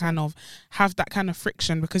easier to 100%. kind of have that kind of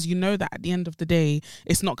friction, because you know that at the end of the day,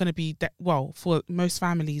 it's not going to be for most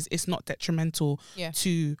families, it's not detrimental Yeah.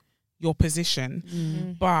 to your position.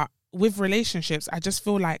 Mm. But with relationships, I just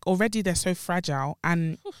feel like already they're so fragile,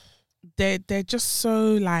 and they're just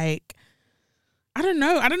so like, I don't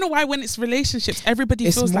know why when it's relationships everybody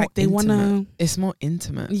It's feels more like they want to, intimate. It's more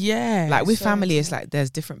intimate. yeah, Like with So family, it's intimate. like there's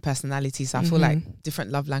different personalities. So I feel Mhm. like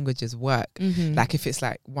different love languages work. Mhm. Like if it's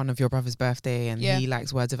like one of your brother's birthday and Yeah. he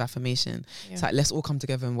likes words of affirmation, Yeah. it's like let's all come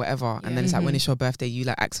together and whatever. And then it's like when Mhm. it's your birthday, you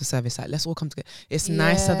like acts of service. Like let's all come together. It's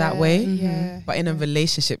nicer that way. Mhm. Yeah. But in a yeah.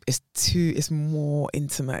 relationship, it's more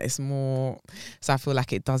intimate. It's more. So I feel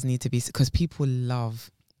like it does need to be, because people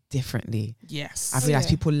love differently. yes, I've Oh, realized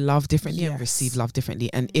yeah. people love differently and Yes. receive love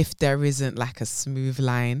differently. And if there isn't like a smooth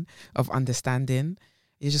line of understanding,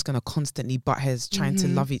 you're just gonna constantly butt heads trying to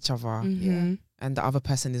Mhm. love each other, Mhm. and the other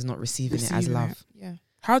person is not receiving it as Receiving love. Yeah.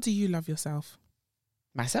 How do you love yourself?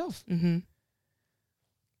 Myself. Mm-hmm.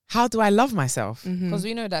 How do I love myself? Because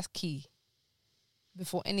we know that's key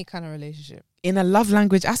before any kind of relationship. In a love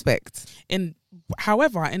language aspect.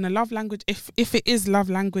 However, in a love language, if it is love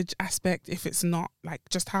language aspect, if it's not, like,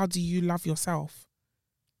 just how do you love yourself?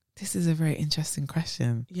 This is a very interesting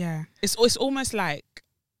question. Yeah, it's almost like,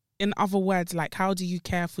 in other words, like, how do you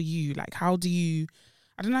care for you? Like, how do you?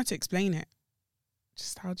 I don't know how to explain it.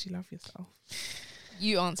 Just how do you love yourself?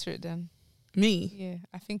 You answer it then. Me. Yeah,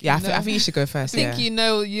 I think. Yeah, you know. I think you should go first. I think Yeah. you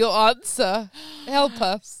know your answer. Help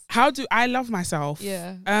us. How do I love myself?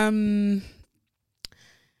 Yeah.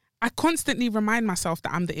 I constantly remind myself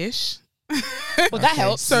that I'm the ish. Well, that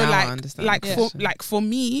helps. So Now I like understand like the for question. like for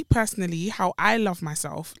me personally, how I love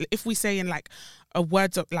myself, if we say in like a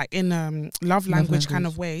words of like in love language kind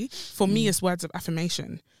of way, for me it's words of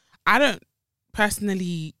affirmation. I don't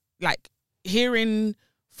personally like hearing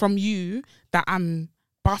from you that I'm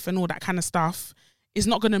buff and all that kind of stuff is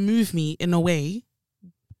not gonna move me in a way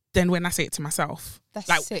than when I say it to myself. That's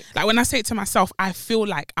Like sick. like when I say it to myself, I feel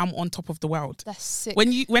like I'm on top of the world. That's sick.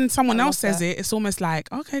 When someone I else love says that. it, it's almost like,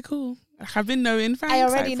 okay, cool. Like, I've been knowing.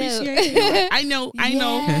 Thanks. already know. appreciate it. I know.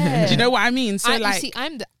 Yeah. Do you know what I mean? So you like, see,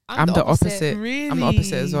 I'm I'm the opposite. really, I'm the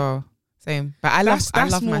opposite as well. Same. But I That's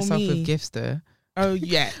love more myself me. with gifts though. Oh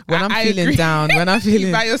yeah. When I'm I feeling agree. down, when I'm You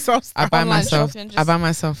feeling buy yourself stuff. I buy Online myself shopping, I just- buy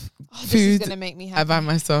myself This is food, gonna make me happy. I buy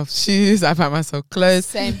myself shoes, I buy myself clothes,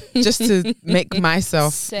 Same. just to make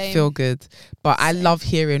myself Same. feel good. But I Same. love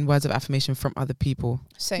hearing words of affirmation from other people.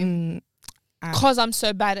 Same. Mm, Because I'm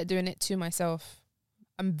so bad at doing it to myself.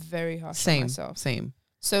 I'm very harsh on Same, myself. same.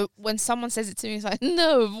 So when someone says it to me, it's like,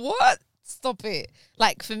 no, what? Stop it.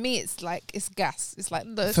 Like for me, it's like, it's gas. It's like,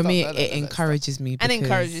 no, For stop, me, no, no, it no, no, encourages me stop. And because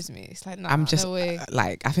encourages me. It's like, nah, I'm just no way.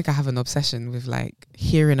 like, I think I have an obsession with like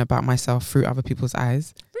hearing about myself through other people's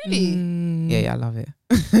eyes. Really? Yeah, I love it.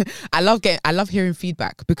 I love hearing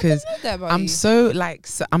feedback because I love that about I'm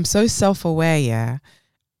you. I'm so self-aware, yeah.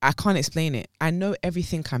 I can't explain it. I know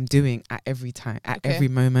everything I'm doing at every time, at Okay. every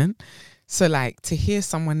moment. So like to hear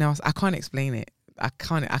someone else, I can't explain it. I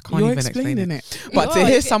can't You're even explain explaining it. it. But to You are,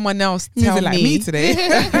 hear you- someone else tell Moving like me today.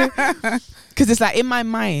 because it's like in my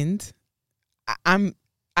mind,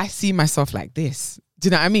 I see myself like this. Do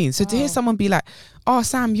you know what I mean? So to hear Wow. someone be like, "Oh,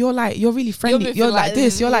 Sam, you're really friendly. moving You're like like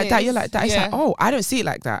this. You're like that. You're this." like that." It's Yeah. like, oh, I don't see it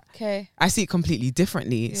like that. Okay. I see it completely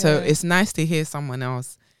differently. So Yeah. it's nice to hear someone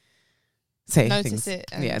else say Notice things. it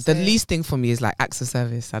and Yeah, the say it. least thing for me is like acts of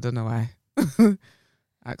service. I don't know why.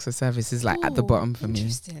 Acts of service is like at the Ooh, bottom for me.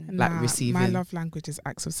 Interesting. Like My receiving. love language is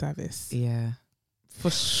acts of service. Yeah. For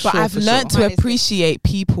sure. But I've for learned sure. to Mine is- appreciate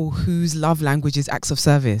people whose love language is acts of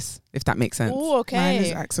service, if that makes sense. Oh, okay. Mine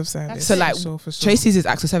is acts of service. So, like, for sure, for sure. Tracy's is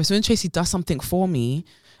acts of service. When Tracy does something for me,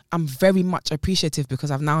 I'm very much appreciative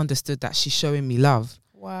because I've now understood that she's showing me love.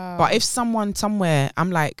 Wow. But if someone somewhere,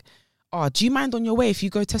 I'm like, "Oh, do you mind on your way if you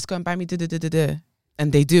go Tesco and buy me da-da-da-da-da?"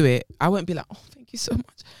 And they do it, I won't be like, "Oh, thank you so much."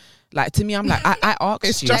 Like to me, I'm like, I asked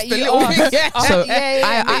It's you. just Yeah, a you little are. bit. Yeah. So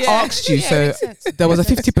I asked you, so makes sense. there was a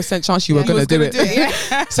 50% chance you were Yeah. gonna was do gonna it. do it,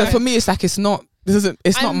 yeah. So for me, it's like it's not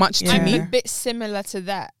not I'm- much to Yeah. I'm me. a bit similar to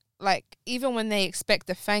that. Like even when they expect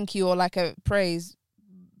a thank you or like a praise,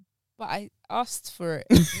 but I asked for it.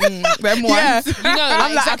 Them ones. Yeah. You know,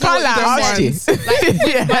 I'm like, I exactly can't what lie, I you asked said. you. Like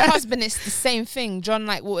with Yeah. my husband, it's the same thing. John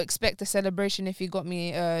like will expect a celebration if he got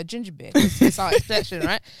me ginger beer. It's our expression,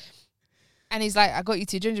 right? And he's like, I got you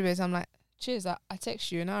 2 ginger beers. I'm like, cheers. I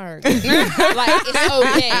text you an hour ago. Like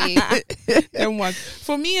it's okay. Them ones.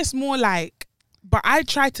 For me, it's more like, but I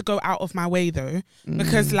try to go out of my way though,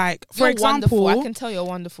 because like, for You're example, wonderful. I can tell you're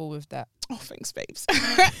wonderful with that. Oh, thanks, babes.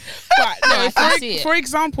 But no, I see it. for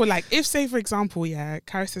example, like if say for example, yeah,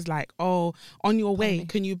 Karis is like, oh, on your way, me.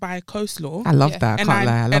 can you buy coleslaw? I love Yeah. that. I can't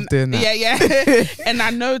lie. I love doing that. Yeah. And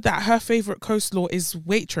I know that her favorite coleslaw is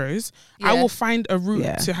Waitrose. I Yeah. will find a route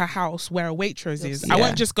Yeah. to her house where a Waitrose is. Yeah. I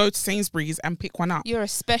won't just go to Sainsbury's and pick one up. You're a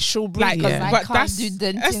special breed Like, because yeah. I but can't do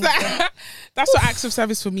the that's, things. that's what acts of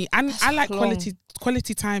service for me. And That's I like long.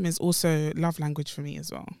 quality time is also love language for me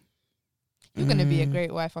as well. You're gonna be a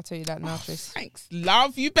great wife. I'll tell you that now, Tris. Thanks,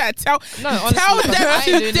 love. You better tell No, honestly, tell because I ain't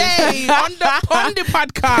them doing today on the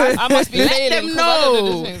podcast. I must be Let failing them 'cause I don't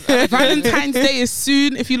do know. these things. Valentine's Day is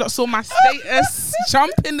soon. If you lot saw my status,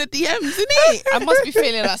 jump in the DMs, innit? I must be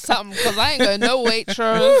feeling like something because I ain't going no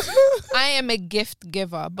Waitrose. I am a gift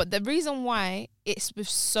giver, but the reason why it's with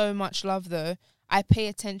so much love, though, I pay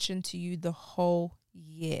attention to you the whole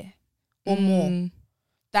year or more.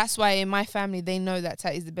 That's why in my family they know that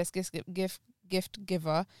Tat is the best gift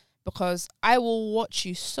giver because I will watch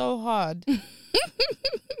you so hard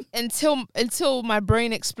until my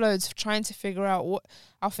brain explodes trying to figure out what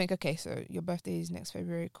I'll think. Okay, so your birthday is next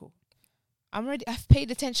February. Cool. I'm ready. I've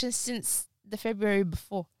paid attention since the February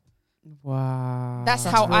before. Wow. That's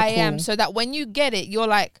That's how real I am. cool. So that when you get it, you're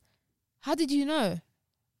like, how did you know?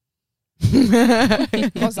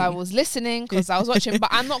 Because I was listening, because I was watching. But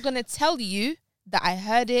I'm not going to tell you that I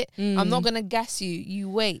heard it. I'm not going to gas you. You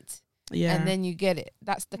wait. Yeah. And then you get it.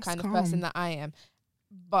 That's the That's kind calm. of person that I am.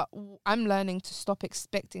 But I'm learning to stop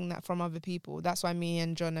expecting that from other people. That's why me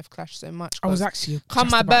and John have clashed so much. I was 'cause actually come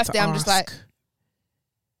just my about to birthday, I'm just ask.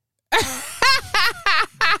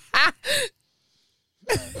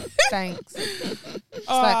 thanks. I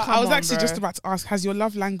was come on, actually bro. just about to ask: has your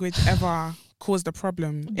love language ever caused a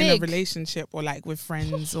problem in a Big. relationship or like with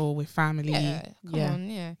friends or with family? Yeah, come Yeah. on,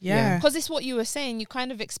 yeah. Yeah. Because it's what you were saying. You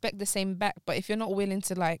kind of expect the same back, but if you're not willing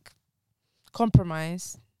to like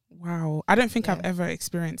compromise, Wow. I don't think I've Yeah. ever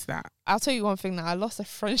experienced that. I'll tell you one thing that I lost a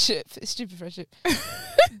friendship, a stupid friendship,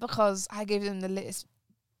 because I gave them the latest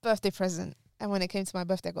birthday present, and when it came to my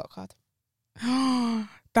birthday, I got a card.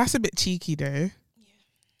 That's a bit cheeky though.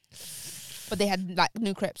 But they had like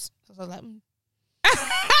new crepes. So I was like,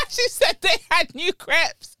 She said they had new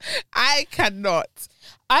crepes. I cannot.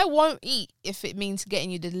 I won't eat if it means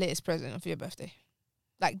getting you the latest present for your birthday.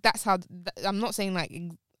 Like that's how. I'm not saying like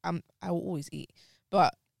I will always eat,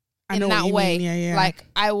 but I in know what that you way, mean. Yeah. like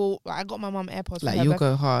I will. I got my mum AirPods. for Like her you'll birthday.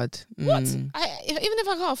 go hard. What? Mm. Even if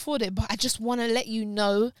I can't afford it, but I just want to let you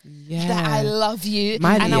know Yeah. that I love you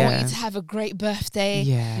Mine- and I want yeah. you to have a great birthday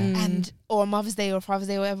Yeah. and or Mother's Day or Father's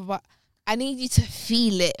Day or whatever. But I need you to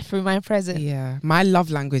feel it through my present. Yeah. My love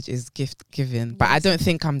language is gift giving, but I Yes. don't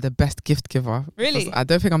think I'm the best gift giver. Really? Because I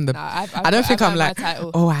don't think I'm the. Nah, I don't think I'm earned my like,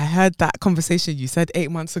 title. oh, I heard that conversation you said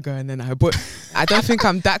 8 months ago, and then I bought. I don't think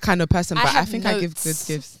I'm that kind of person, but I have think I give good notes.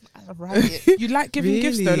 gifts. I write it. You like giving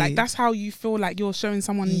gifts though. Like Really? that's how you feel like you're showing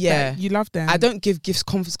someone Yeah. that you love them. I don't give gifts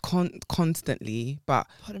constantly, but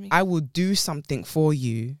Pardon me. I will do something for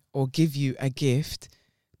you or give you a gift,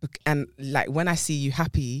 and like when I see you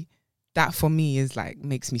happy, that for me is like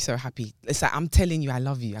makes me so happy. It's like I'm telling you I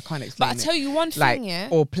love you. I can't But explain I it. tell you one thing, Like yeah,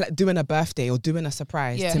 or doing a birthday or doing a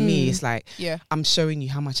surprise. Yeah. To me, Mm. it's like yeah, I'm showing you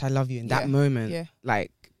how much I love you in that Yeah. moment. yeah.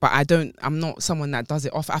 Like, but I'm not someone that does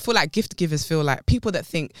it often. I feel like gift givers feel like people that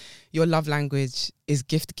think your love language is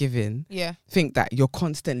gift giving Yeah. think that you're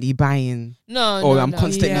constantly buying No, or no, I'm no.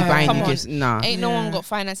 constantly Yeah. buying Come you on. gifts. Nah. Ain't no one Yeah. got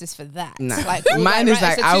finances for that. Nah. Like Mine is right,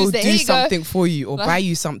 like it's a I will Tuesday. do Here you go. something for you or Like- buy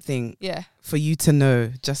you something Yeah. for you to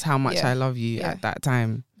know just how much Yeah. I love you Yeah. at that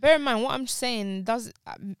time. Bear in mind what I'm saying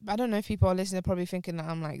I don't know if people are listening, they're probably thinking that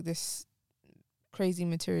I'm like this crazy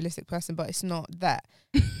materialistic person, but it's not that.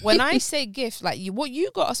 When I say gift, like what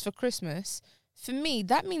you got us for Christmas, for me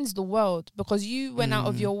that means the world because you went out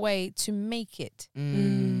of your way to make it.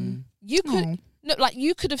 Mm. You could Oh. no, like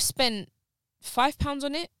you could have spent £5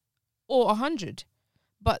 on it or 100,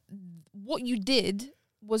 but what you did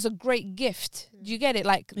was a great gift. Do you get it?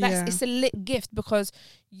 Like Yeah. it's a lit gift because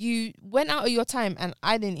you went out of your time, and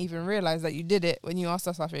I didn't even realize that you did it when you asked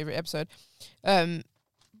us our favorite episode.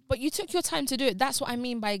 But you took your time to do it. That's what I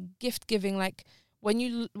mean by gift giving. Like when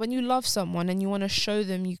you love someone and you want to show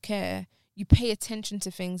them you care, you pay attention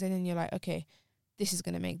to things, and then you're like, okay, this is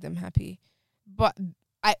gonna make them happy. But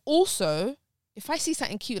I also, if I see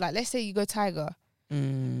something cute, like let's say you go Tiger,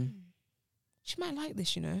 she might like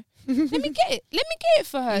this, you know. Let me get it. Let me get it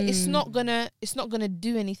for her. It's not gonna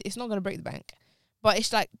do anything. It's not gonna break the bank. But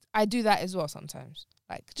it's like I do that as well sometimes.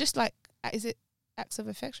 Like just like is it acts of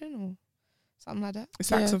affection or something like that?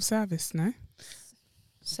 It's acts of service, no?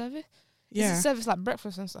 Service? Yeah. Is it service like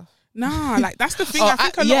breakfast and stuff? Nah, like that's the thing. Oh, I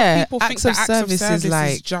think a lot yeah, of people think acts that of acts of service is service is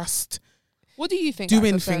like- just What do you think?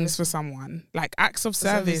 doing acts of things for service? someone. Like acts of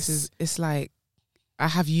service. Services, it's like I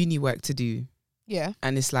have uni work to do, Yeah.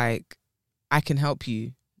 and it's like I can help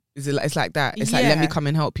you. It's like that. It's like, let me Yeah. come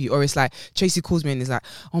and help you. Or it's like Tracy calls me and is like,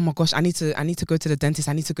 oh my gosh, I need to go to the dentist.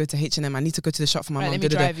 I need to go to H&M. I need to go to the shop for my Right, mum. let me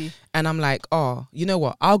drive you. And I'm like, oh, you know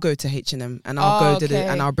what? I'll go to H&M and I'll go okay.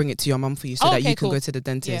 and I'll bring it to your mum for you so Oh, that okay, you can cool. go to the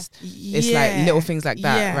dentist. Yeah. It's like little things like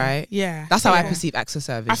that, Yeah. right? Yeah. That's how I Yeah. perceive acts of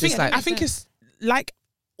service. I It's think like, I think it's like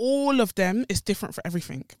all of them is different for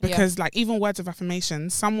everything, because like even words of affirmation,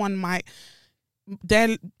 someone might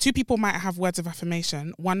two people might have words of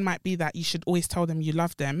affirmation. One might be that you should always tell them you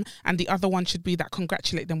love them, and the other one should be that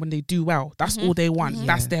congratulate them when they do well. That's all they want. Mhm.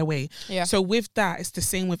 That's Yeah. their way. Yeah. So with that, it's the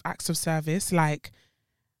same with acts of service. Like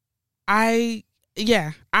I'm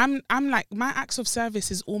like, my acts of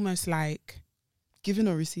service is almost like giving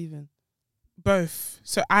or receiving. both.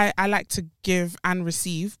 So I like to give and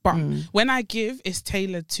receive, but Mm. when I give, it's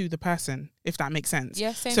tailored to the person, if that makes sense.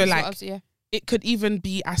 Yeah. Same. So, as what like, I was- yeah. It could even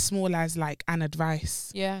be as small as like an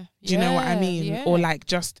advice. Yeah. Do you know what I Yeah, mean? Yeah. Or like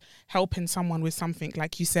just helping someone with something,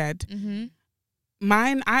 like you said. Mm-hmm.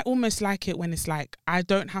 Mine, I almost like it when it's like, I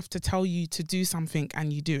don't have to tell you to do something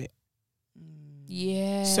and you do it.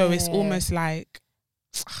 Yeah. So it's almost like,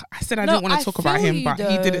 I said I No, didn't want I to talk about feel him, you but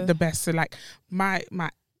he did though. it the best. So like my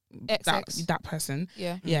XX. that person,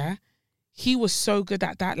 Yeah. yeah, he was so good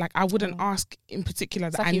at that. Like I wouldn't Mm. ask in particular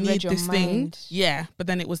It's that like I he read need your this thing. mind. Yeah, but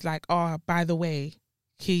then it was like, oh, by the way,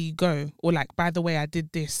 here you go. Or like, by the way, I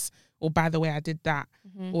did this. Or by the way, I did that.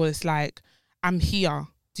 Mhm. Or it's like, I'm here.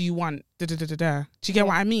 Do you want da da da da da? Do you get Yeah,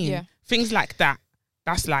 what I mean? yeah. Things like that.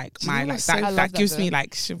 That's like Do you my know like what's so- that. I love That that gives though. me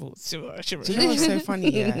like shiver. Do you know what's so funny?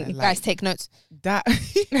 Yeah, Guys, like take notes. that.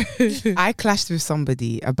 I clashed with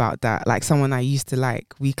somebody about that, like someone I used to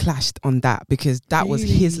like. We clashed on that because that was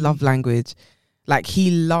his Really? love language. Like he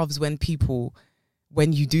loves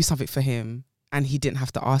when you do something for him and he didn't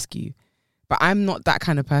have to ask you. But I'm not that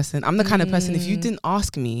kind of person. I'm the kind of person, if you Mm. didn't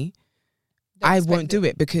ask me, Don't I expect won't do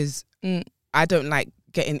it because Mm. I don't like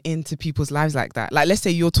getting into people's lives like that. Like, let's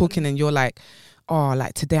say you're talking and you're like, oh,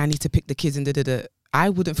 like today I need to pick the kids and da-da-da. I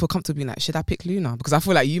wouldn't feel comfortable being like, should I pick Luna? Because I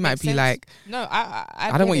feel like you might Makes be sense. like, No, I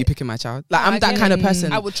get don't want you it. picking my child. Like, No, I I'm that get kind it. of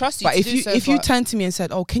person. I would trust you. But to if do you so, if you but- turn to me and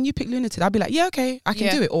said, oh, can you pick Luna today? I'd be like, yeah, okay, I can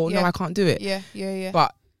Yeah, do it. Or no, yeah. I can't do it. yeah.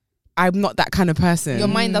 But I'm not that kind of person. Your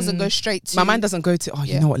mind doesn't go straight to My mind doesn't go to, oh,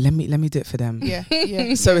 Yeah. you know what? Let me do it for them. Yeah,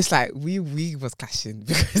 yeah. So it's like we was clashing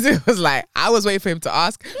because it was like I was waiting for him to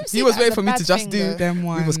ask. don't see He was that waiting as for a me bad to just thing, do. though. Them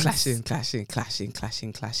ones. We was clashing.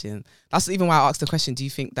 That's even why I asked the question. Do you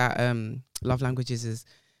think that love languages is?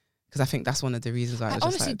 Because I think that's one of the reasons why I was just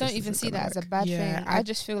honestly like, don't this even isn't see gonna that as a work. bad Yeah, thing. I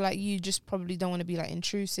just feel like you just probably don't want to be like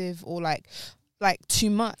intrusive or like too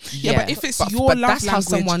much. Yeah, but if it's your but love that's how language,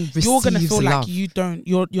 someone you're gonna receives feel love. like you don't.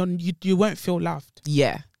 You won't feel loved.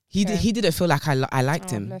 Yeah. He Okay. he didn't feel like I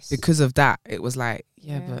liked Oh, him bless. because of that. It was like,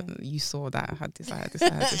 yeah, Yeah. but you saw that I had this,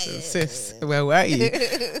 and sis, where were you?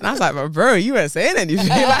 And I was like, but bro, you weren't saying anything.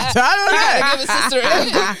 Like, I gotta give a don't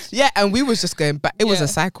sister know. a- Yeah, and we was just going back. It was Yeah. a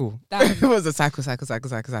cycle. Damn. It was a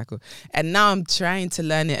cycle. And now I'm trying to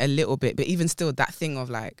learn it a little bit, but even still, that thing of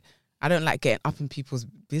like, I don't like getting up in people's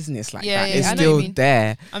business like Yeah, that. yeah, it's I know what you still mean.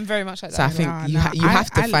 there. I'm very much like So I that. think you I- have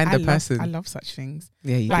to I- find I the love- person. I love such things.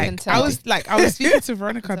 Yeah, you I do. can Like tell. I was speaking to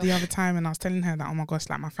Veronica Tell. the other time, and I was telling her that, oh my gosh,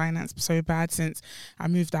 like my finance was so bad since I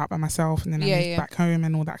moved out by myself, and then I Yeah, moved yeah. back home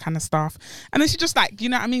and all that kind of stuff. And then she just like, you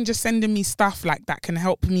know what I mean, just sending me stuff like that can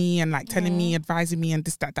help me, and like telling me, advising me, and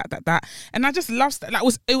this, that. And I just love that. Like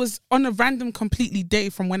it was on a random, completely day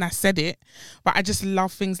from when I said it, but I just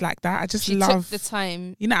love things like that. I just She love took the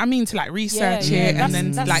time. you know what I mean, to like research yeah, it, and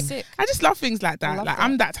then that's like sick. I just love things like I that. love Like that.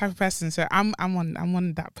 I'm that type of person, so I'm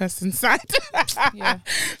on that person's side. Yeah.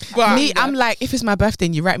 But Me, I'm like, if it's my birthday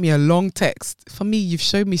and you write me a long text, for me, you've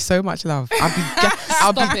shown me so much love.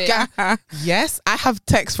 Stop it. Yes, I have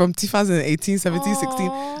texts from 2018, 17, 16,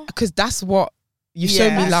 Aw. because that's what you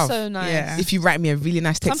showed me That's love. so nice. Yeah. If you write me a really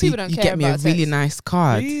nice Some text, people don't you care get me a about really text. nice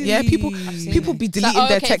card. Yeah, people Really? people be It's like, deleting oh,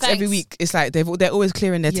 their okay, text every thanks. week. It's like they're always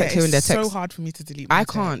clearing their text, clearing their it's text. so hard for me to delete. I my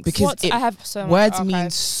can't text. because What? it, I have so much words archive. mean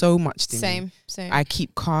so much to me. Same. I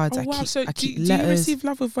keep cards. Oh, wow. So I do keep you letters. receive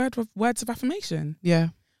love with words of affirmation? Yeah,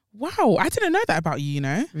 Wow, I didn't know that about you. You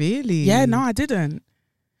know? really. Yeah, no, I didn't.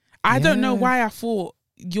 I don't know Yeah. why I thought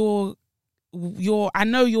your. I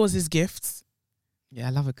know yours is gifts. Yeah,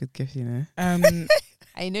 I love a good gift. You know.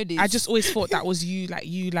 I know this. I just always thought that was you. Like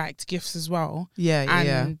you liked gifts as well. Yeah,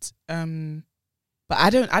 yeah. And But I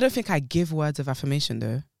don't think I give words of affirmation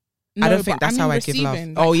though. no, I don't think but that's how I give love.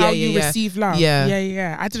 receiving, Oh, like yeah, how yeah, you yeah. receive love. Yeah.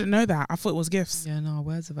 yeah. I didn't know that. I thought it was gifts. Yeah, no,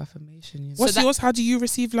 words of affirmation. You know. What's that- yours? How do you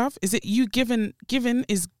receive love? Is it you giving? Giving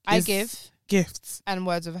is I give. gifts, and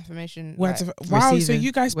words of affirmation. words like, of wow. So receiving.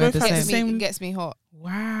 you guys We're both the have the gets me, same. it gets me hot.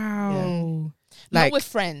 Wow. Not Like- with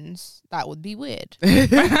friends. That would be weird.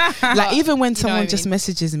 Like even when you know someone what I just mean?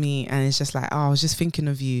 messages me and it's just like, oh, I was just thinking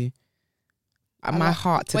of you. I My like-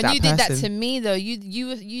 heart to when that you person. did that to me though,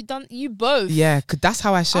 you both. Yeah, 'cause that's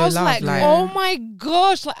how I show I was love. like, Like, oh my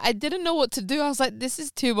gosh, like I didn't know what to do. I was like, this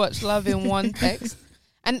is too much love in one text.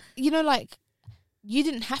 And you know, like you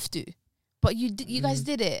didn't have to, but you guys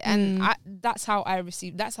did it, and that's how I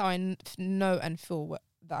received. That's how I know and feel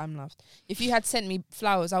that I'm loved. If you had sent me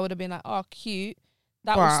flowers, I would have been like, oh, cute.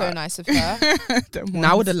 That was so But- nice of her. no,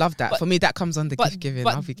 I would have loved that. But- For me, that comes under but- gift giving.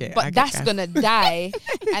 but- I'll be getting. But that's gonna die,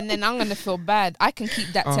 and then I'm gonna feel bad. I can keep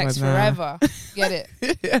that Oh, text nah. forever. Get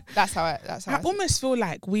it? That's how. That's how. I almost feel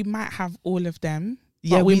like we might have all of them.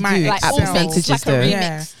 Yeah, but we we might do. like At excel. percentages, like a though. remix.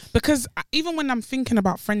 Yeah. Because even when I'm thinking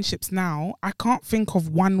about friendships now, I can't think of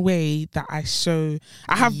one way that I show.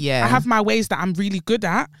 I have my ways that I'm really good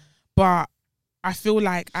at, but I feel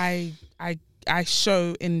like I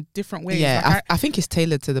show in different ways. Yeah, Like I think it's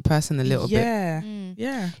tailored to the person a little bit. yeah, Mm.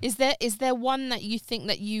 yeah. Is there one that you think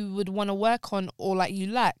that you would want to work on, or like you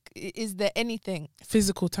lack? Is there anything?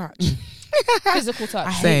 Physical touch. Physical touch.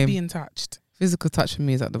 I hate Same. being touched. Physical touch for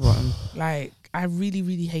me is at the bottom. Like I really,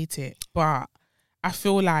 really hate it. But I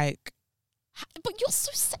feel like But you're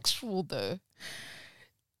so sexual though.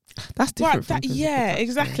 That's different. but from physical yeah, touch,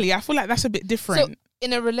 exactly. I feel like that's a bit different.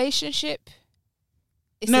 In a relationship,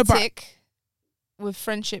 it's No, a but- tick. With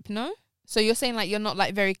friendship, no. So you're saying like you're not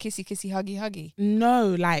like very kissy, huggy.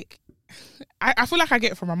 No, like I feel like I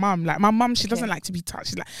get it from my mum. Like my mum, she Okay. doesn't like to be touched.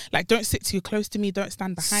 She's like don't sit too close to me, don't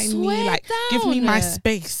stand behind Swear me. Like give me down. my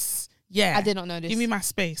space. Yeah. I did not know this. Give me my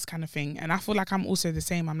space kind of thing. And I feel like I'm also the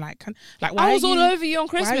same. I'm like why I was are all you, over you on are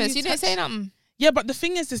Christmas. you You didn't say touch- nothing. Yeah, but the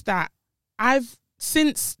thing is that I've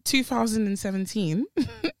since 2017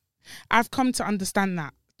 I've come to understand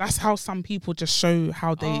that that's how some people just show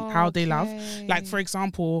how they love. Like for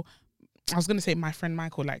example, I was gonna say my friend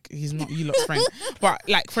Michael, like he's not you lot's friend, but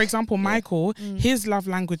like for example, Michael, his love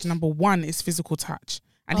language number 1 is physical touch,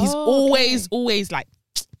 and he's always like,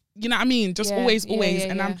 you know what I mean, just Yeah, always, yeah, yeah,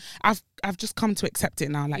 and yeah. I've just come to accept it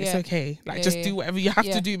now. Like it's Yeah. okay, like Yeah, just yeah. do whatever you have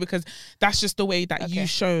Yeah. to do because that's just the way that you Okay.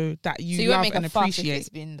 show that So you you won't love make and a fuss if appreciate. it's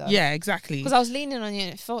been done. Yeah, exactly. Because I was leaning on you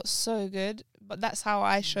and it felt so good. But that's how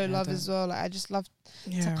I show Yeah, I love don't- as well. Like I just love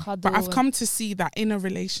Yeah, cuddle but I've and- come to see that in a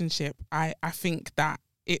relationship, I think that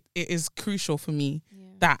it is crucial for me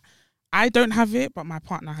that I don't have it, but my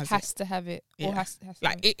partner has it. has to have it. Or Yeah. has to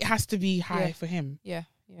Like have it. it has to be high Yeah. for him, Yeah.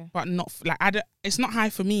 but not like I don't. It's not high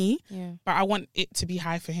for me, Yeah. but I want it to be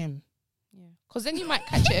high for him. Yeah. Because then you might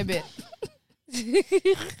catch it a bit.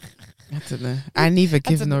 I don't know. I neither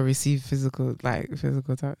give don't nor receive physical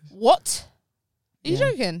touch. What? Are you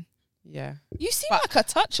Yeah. joking? Yeah, You seem But- like a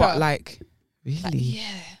toucher. but like, really, yeah.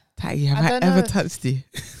 Tatty, have I I don't ever know. touched you?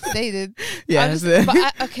 They did. Yeah, I'm just- so-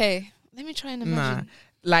 but okay. Let me try and imagine.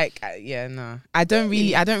 like no. I don't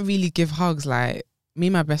really give hugs. Like me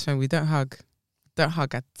and my best friend, we don't hug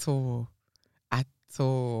at all.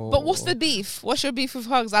 But what's the beef? What's your beef with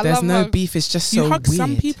hugs? I There's love no hugs. beef. It's just You so hug weird.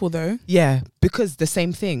 some people though. Yeah, because the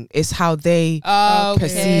same thing. It's how they. Oh, okay.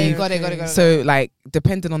 perceive. Got it. So like,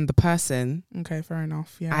 depending on the person, Okay, fair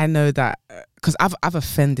enough. Yeah. I know that because I've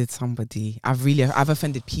offended somebody. I've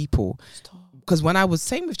offended people. Because when I was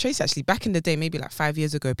same with Tracy, actually back in the day, maybe like 5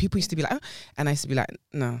 years ago, people used to be like, oh, and I used to be like,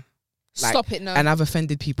 no, like, Stop it now. and I've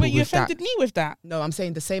offended people Wait, you with that. offended me with that? No, I'm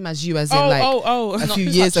saying the same as you, as in like oh. a Not few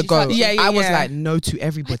touchy, years ago. touchy. Yeah, I was yeah. like no to I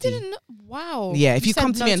everybody. didn't know. Wow. Yeah, if you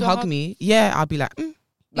come said to me no and a hug me, yeah, I'll be like,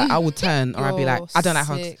 like I would turn or I'll be like, You're I don't like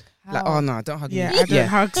hugs. sick. Like, How? oh no, don't hug Yeah, me. I don't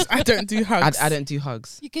hugs. I don't do hugs. I don't do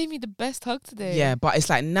hugs. You gave me the best hug today. Yeah, but it's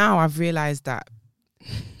like now I've realized that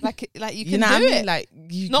Like you can you know do what I mean. it. Like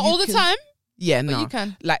you, Not you all the can- time, Yeah, but no. you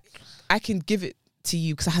can. Like I can give it to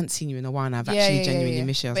you because I hadn't seen you in a while and I've Yeah, actually yeah, genuinely yeah.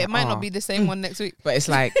 missed you. I was But it like, might "Oh." not be the same one next week. But it's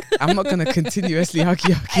like I'm not gonna continuously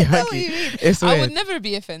huggy. I know what you mean. It's I weird. would never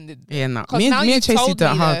be offended. Yeah, no. 'Cause Me now and you've Tracy told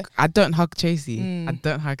don't me hug. I don't hug Tracy. Mm. I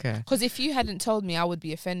don't hug her. Because if you hadn't told me, I would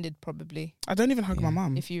be offended probably. I don't even hug my Yeah.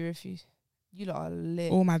 mum If you refuse, you lot are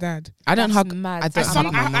lit. or my dad. I don't That's hug. Mad. I don't hug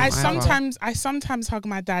my mum I either. sometimes hug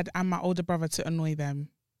my dad and my older brother to annoy them,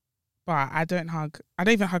 but I don't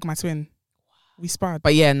even hug my twin. We sparred.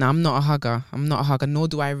 But yeah, no, I'm not a hugger. Nor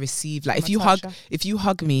do I receive. Like I'm if a you hug, toucher. if you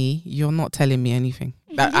hug me, you're not telling me anything.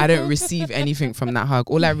 That I don't receive anything from that hug.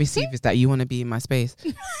 All I receive is that you want to be in my space.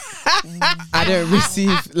 I don't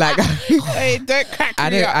receive like. Hey, don't crack I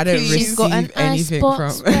me don't. up, I don't please. receive anything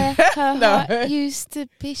from. her No. heart used to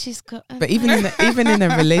be. She's got. But even in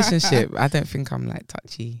a relationship, I don't think I'm like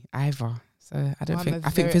touchy either. So I don't I'm think. a I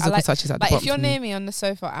think very- physical I like- touch is at the Like bottom. if you're for me. near me on the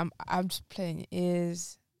sofa, I'm just playing your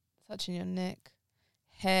ears, touching your neck,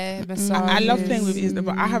 hair, massage. I love playing with ears, though,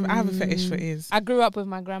 but I have a fetish for ears. I grew up with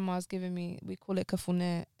my grandma's giving me, we call it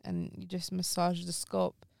kafunet, and you just massage the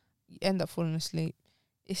scalp. You end up falling asleep.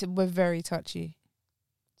 We're very touchy.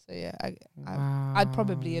 So yeah, I'd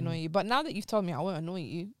probably annoy you. But now that you've told me, I won't annoy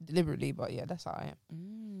you deliberately. But yeah, that's how I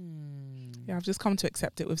am. Yeah, I've just come to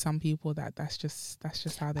accept it with some people that's just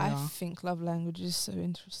how they I are. think love language is so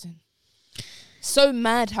interesting. So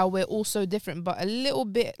mad how we're all so different, but a little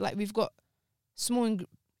bit like we've got small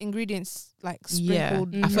ingredients like Yeah,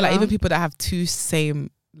 sprinkled. I feel like Mhm. even people that have two same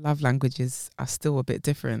love languages are still a bit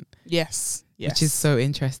different, Yes. which is so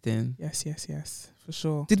interesting. Yes, for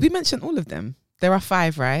sure. Did we mention all of them? There are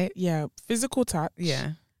 5, right? Yeah, physical touch.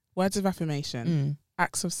 Yeah. Words of affirmation,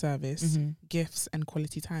 acts of service, Mhm. gifts, and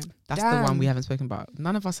quality time. That's the one Damn. we haven't spoken about.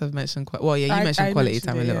 None of us have mentioned. Well, yeah, you I mentioned quality mentioned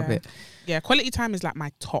time it, a little yeah. bit. Yeah, quality time is like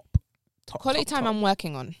my top. Quality time top. I'm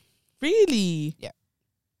working on. Really?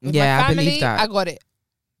 With Yeah, my I family, believe that. I got it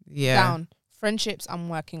Yeah, down. Friendships, I'm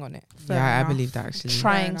working on it. Fair yeah, I enough. believe that actually.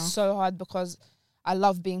 Trying enough. so hard because I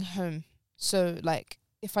love being home. So like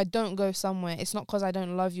if I don't go somewhere, it's not because I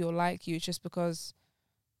don't love you or like you, it's just because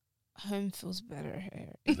home feels better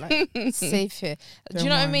here. It's like safe here. Do you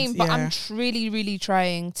know what I mean? But I'm really, really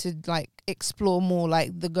trying to like explore more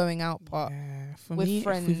like the going out part. Yeah, for with me, if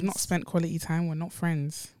we've not friends. spent quality time, we're not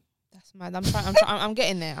friends. That's mad. I'm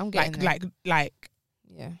getting there. I'm getting there. Like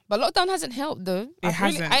Yeah. But lockdown hasn't helped though. It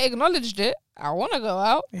hasn't. I acknowledged it. I want to go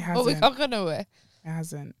out, it but we hasn't. can't go nowhere. It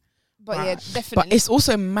hasn't. But Right. yeah, But definitely. it's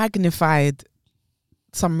also magnified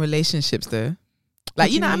some relationships though. Like,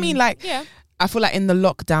 do you know you what I mean? mean? Like, yeah. I feel like in the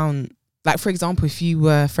lockdown, like for example, if you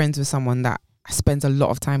were friends with someone that spends a lot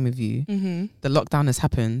of time with you, Mm-hmm. the lockdown has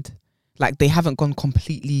happened, like they haven't gone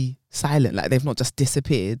completely silent, like they've not just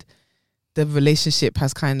disappeared. The relationship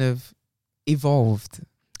has kind of evolved,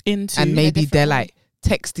 Into and a maybe different they're way. like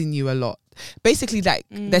texting you a lot. Basically, like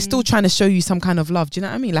they're still trying to show you some kind of love. Do you know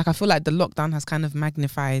what I mean? Like I feel like the lockdown has kind of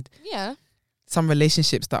magnified Yeah. some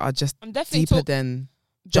relationships that are just I'm definitely deeper than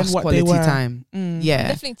Than just what they quality were. time. Mm. I'm Yeah,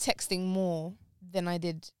 definitely texting more than I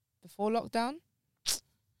did before lockdown.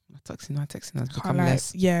 my texting has Can't become lie.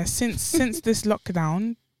 less. Yeah, since this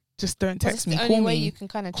lockdown, just don't That's text the me. only Call way me. you can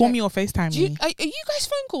kind of Call me or FaceTime Do you, me. are you guys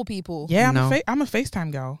phone call people? Yeah, No. I'm a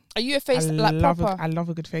FaceTime girl. Are you a face I like love proper? I love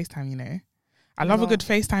a good FaceTime, you know. I love a No. good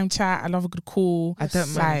FaceTime chat. I love a good call. I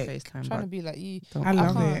don't Like, mind I'm FaceTime, trying to but be like you. don't I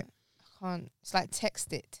love can't. it. I can't. It's like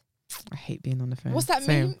text it. I hate being on the phone. What's that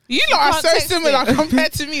Same. mean? You lot are can't so text similar it.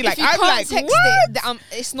 compared to me. Like if you I'm can't like, text what? it,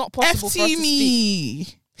 it's not possible for us FT to speak. me.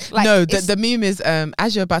 Like, No, it's- the meme is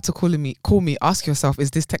as you're about to call me, ask yourself, is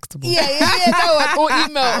this textable? yeah, that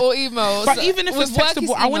one. Or email. But So even if with it's work,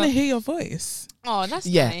 textable, I want to email. hear your voice. Oh, that's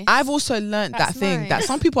Yeah, nice. I've also learned that That's thing that nice.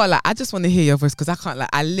 some people are like, I just want to hear your voice because I can't. Like,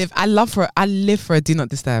 I live for a do not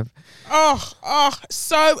disturb. Oh,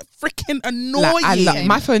 so freaking annoying. Like,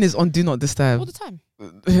 my phone is on do not disturb. all the time.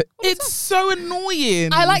 It's so annoying.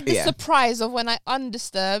 I like the Yeah. surprise of when I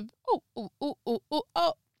undisturb.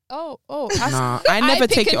 Oh. Nah, I never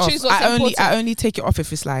pick take it and off. choose what's I important. only take it off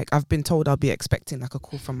if it's like I've been told I'll be expecting like a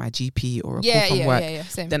call from my GP or a Yeah, call from work. yeah.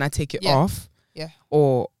 Same. Then I take it Yeah. off. Yeah.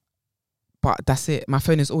 But that's it. My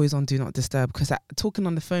phone is always on do not disturb because talking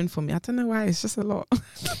on the phone for me, I don't know why, it's just a lot.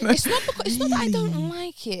 It's not because it's not that I Really? don't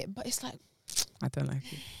like it, but it's like I don't like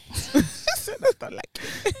it. I don't like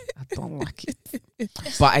it. I don't like it.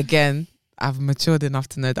 But again, I've matured enough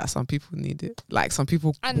to know that some people need it. Like some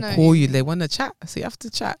people I will know. call you, they want to chat, so you have to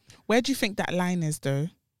chat. Where do you think that line is, though?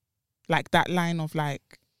 Like that line of like,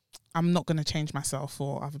 I'm not gonna change myself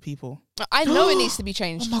for other people. I know it needs to be Oh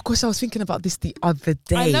changed. my gosh, I was thinking about this the other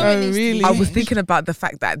day. I know Oh, it needs really? to be I was changed. thinking about the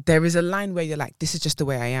fact that there is a line where you're like, this is just the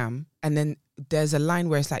way I am. And then there's a line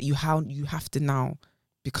where it's like you have to now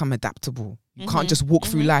become adaptable. You can't Mhm. just walk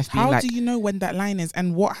through Mhm. life being How like, do you know when that line is,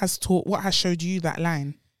 and what has showed you that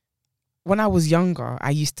line? when I was younger,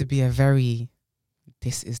 I used to be a very,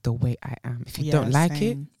 this is the way I am. If you don't like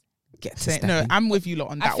it, get to step No, in. I'm with you lot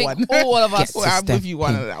on I that think one. all of us. Get to I'm step with you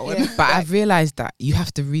one in. on that one. Yeah. But I've realized that you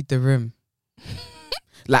have to read the room.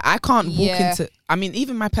 Like I can't walk Yeah. into, I mean,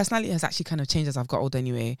 even my personality has actually kind of changed as I've got older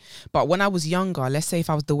anyway. But when I was younger, let's say if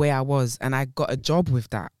I was the way I was and I got a job with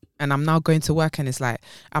that and I'm now going to work and it's like,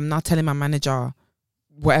 I'm now telling my manager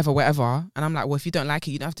whatever. And I'm like, well, if you don't like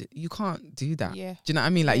it, you can't do that. Yeah. Do you know what I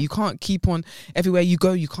mean? Like Yeah. you can't keep on everywhere you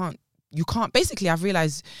go. You can't, basically I've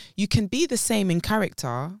realized you can be the same in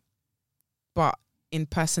character, but in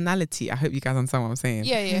personality, I hope you guys understand what I'm saying.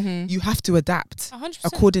 Yeah. Mhm. You have to adapt 100%.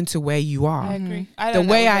 according to where you are. I agree. I The learned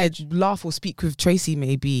that way with I Reg. laugh or speak with Tracy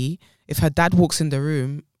may be, if her dad walks in the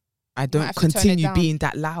room, I might don't have to turn it continue down. being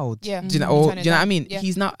that loud. Yeah. Do you know? Mm. Or Turn it do you know what I down. mean? Yeah.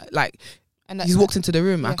 He's not like And he's walked into the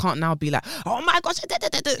room. I yeah. can't now be like, oh my gosh,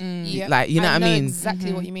 Yeah. like you know what I mean.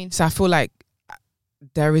 Exactly what Mhm. you mean. So I feel like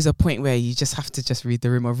there is a point where you just have to just read the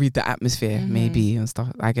room or read the atmosphere, Mhm. maybe and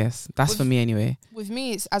stuff. I guess that's for me anyway. With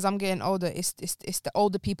me, it's as I'm getting older, it's the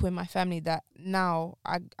older people in my family that now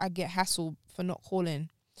I get hassled for not calling.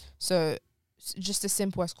 So just as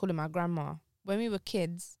simple as calling my grandma. When we were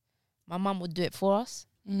kids, my mum would do it for us,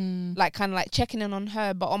 like kind of like checking in on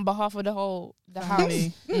her, but on behalf of the house.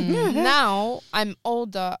 Family. Now I'm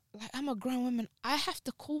older, like I'm a grown woman. I have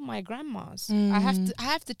to call my grandmas. I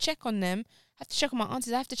have to check on them. I have to check on my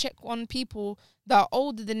aunties. I have to check on people that are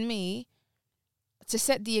older than me to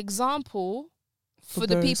set the example for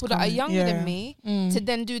the those people that are coming. younger Yeah. than me to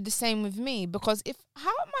then do the same with me. Because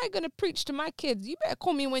how am I gonna preach to my kids? You better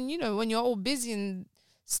call me when you're all busy and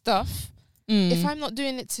stuff. If I'm not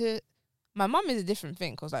doing it to my mum, is a different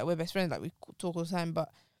thing because like we're best friends, like we talk all the time. But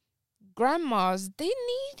grandmas, they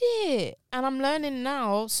need it, and I'm learning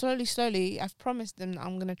now slowly. I've promised them that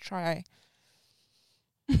I'm gonna try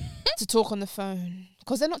to talk on the phone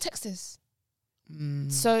because they're not texters.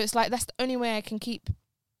 So it's like that's the only way I can keep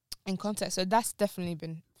in contact. So that's definitely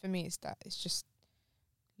been for me. It's just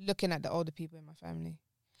looking at the older people in my family,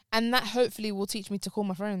 and that hopefully will teach me to call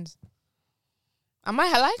my friends. I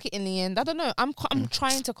might like it in the end. I don't know. I'm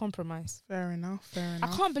trying to compromise. Fair enough. I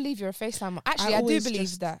can't believe you're a FaceTimer. Actually, I do always believe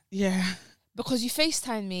just- that Yeah. because you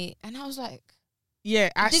FaceTimed me, and I was like,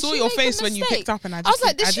 Yeah, I Did saw she your make a face when you mistake? picked up, and I I just was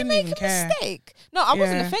like, did I she didn't make even a care. mistake? No, I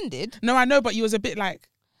wasn't Yeah. offended. No, I know, but you was a bit like,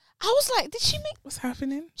 I was like, did she make? what's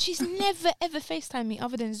happening? She's never ever FaceTimed me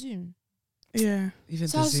other than Zoom. Yeah. Even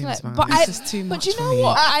So the I was Zooms, like, man. but It's I- just too But much you for know me.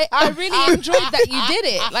 what? I really enjoyed that you did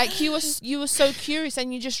it. Like you were so curious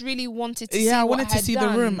and you just really wanted to see Yeah, I what wanted to had see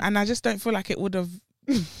done. the room, and I just don't feel like it would have.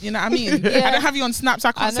 You know what I mean? Yeah. I don't have you on Snap, so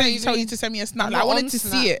I can't I know you tell you mean. to send me a Snap. I'm Like, I not wanted on to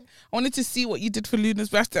Snap. see it. I wanted to see what you did for Luna's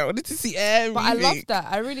birthday. I wanted to see everything. But I love that.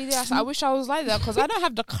 I really did. I wish I was like that because I don't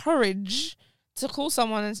have the courage to call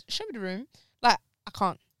someone and show me the room. Like I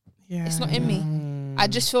can't. Yeah. It's not in me. I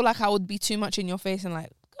just feel like I would be too much in your face and like,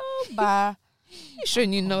 go bye. You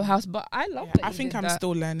showing you no house, but I love Yeah, that. I you think did I'm that.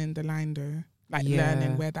 still learning the line though. Like Yeah.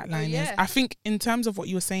 learning where that line yeah. is. I think in terms of what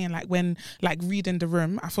you were saying, like when like reading the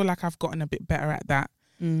room, I feel like I've gotten a bit better at that.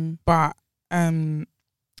 But I'm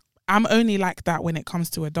only like that when it comes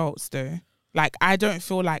to adults though. Like I don't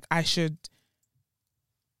feel like I should.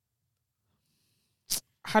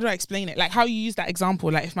 How do I explain it? Like how you use that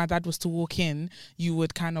example, like if my dad was to walk in, you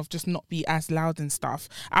would kind of just not be as loud and stuff.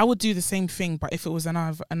 I would do the same thing, but if it was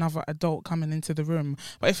another adult coming into the room.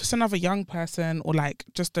 But if it's another young person or like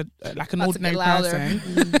just like an About to get ordinary louder.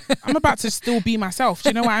 person, I'm about to still be myself. Do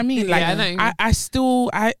you know what I mean? Like Yeah, I know what you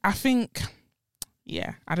mean. I think,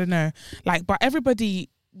 yeah, I don't know. Like, but everybody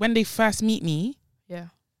when they first meet me, Yeah.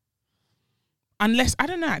 unless I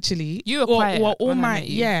don't know actually, You were quiet all when I my met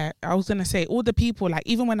you. I was gonna say all the people like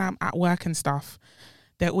even when I'm at work and stuff,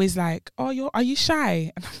 they're always like, "Oh, are you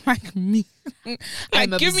shy?" And I'm like, "Me, like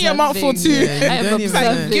I'm give me a month or observing. two, Yeah, you I am don't even like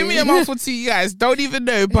observing. give me a month or two. You guys don't even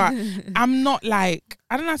know, but I'm not like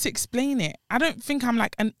I don't know how to explain it. I don't think I'm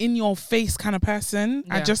like an in your face kind of person.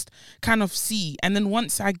 I Yeah. just kind of see, and then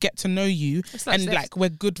once I get to know you It's like and sex. like we're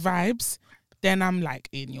good vibes. Then I'm like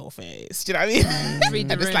in your face. Do you know what I mean? Read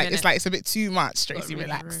the And it's room, like innit? it's a bit too much, Gotta Tracy. read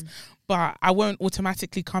the Relax. room. But I won't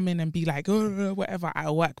automatically come in and be like, oh, whatever at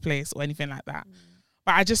a workplace or anything like that.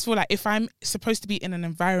 But I just feel like if I'm supposed to be in an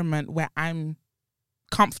environment where I'm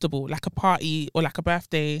comfortable, like a party or like a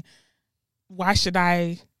birthday, why should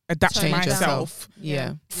I adapt to Tone it down. myself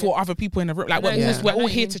Yeah. for other people in the room? Like No, we're, yeah. because we're I know all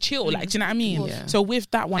what you here mean. to chill. Like, do you know what I mean? Yeah. So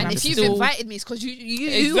with that one, And I'm if you've still invited me, it's because you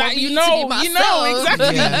Exactly, want me you to know, be you know, myself.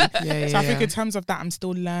 exactly. Yeah. So I think in terms of that, I'm still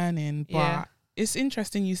learning. But Yeah. it's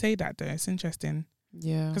interesting you say that though. It's interesting.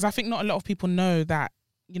 Yeah. Because I think not a lot of people know that,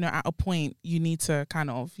 you know, at a point you need to kind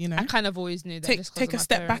of, you know, I kind of always knew that. just 'cause take of a my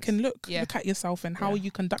step back parents. and look Yeah. at yourself and how Yeah. are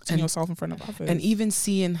you conducting And- yourself in front of others. And even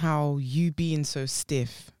seeing how you being so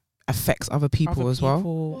stiff affects other people Other as well.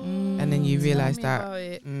 people, And then you Tell realise me that- about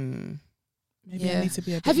it. maybe Yeah. I need to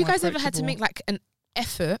be a bit Have you more guys ever had to approachable. make like an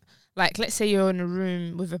effort? Like, let's say you're in a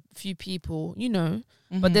room with a few people, you know,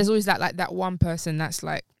 but Mhm. there's always that one person that's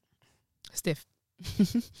like stiff.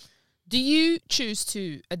 Do you choose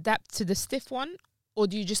to adapt to the stiff one, or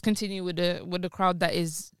do you just continue with the crowd that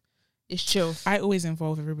is chill? I always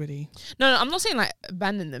involve everybody. No, I'm not saying like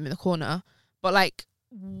abandon them in the corner, but like,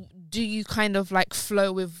 do you kind of like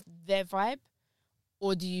flow with their vibe,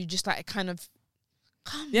 or do you just like kind of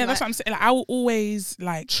come? Yeah, that's like, what I'm saying. Like, I will always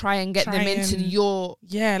like, try and get them try into and- your.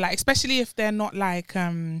 yeah, like especially if they're not like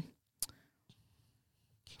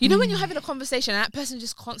You know when you're having a conversation and that person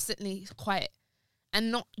just constantly quiet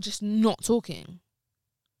and not talking.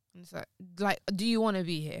 It's like, do you want to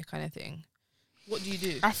be here, kind of thing? What do you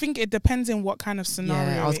do? I think it depends on what kind of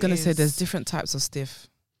scenario. Yeah, I was gonna say there's is. different types of stiff.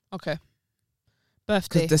 Okay. Because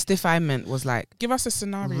Birthday. the stiff I meant was like Give us a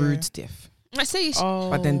scenario. rude stiff, Let's say,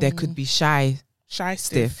 but then there could be shy shy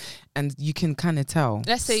stiff, and you can kind of tell.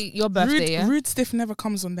 let's say your birthday, rude, yeah? rude stiff never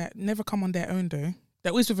come on their own though.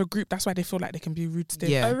 They're always with a group. That's why they feel like they can be rude stiff.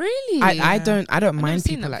 Yeah. Oh, really? I don't never mind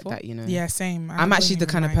seen people that like before. that, you know. Yeah, same. I'm actually the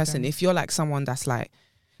kind of person, if you're like someone that's like,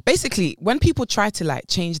 basically when people try to like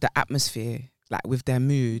change the atmosphere like with their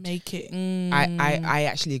mood, make it. I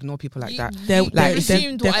actually ignore people like that. They're You like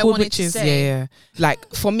assumed they're what I called wanted witches. to say. Yeah.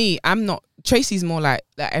 Like for me, I'm not. Tracy's more like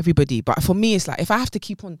everybody, but for me, it's like if I have to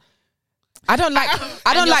keep on. I don't like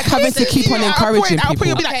having to keep on encouraging I'll put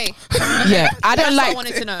people. you Okay. Yeah, I That's don't what I like.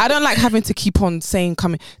 wanted to know. I don't like having to keep on saying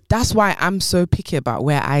coming. That's why I'm so picky about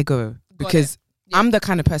where I go, because Yeah. I'm the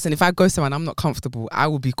kind of person, if I go somewhere and I'm not comfortable, I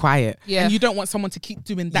will be quiet. Yeah. And you don't want someone to keep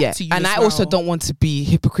doing that Yeah, to you. and as I also well. don't want to be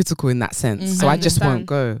hypocritical in that sense. So I I just won't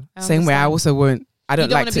understand. go. I Same way, I understand. also won't. I don't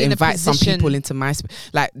don't like wanna to be in a invite some position- people into my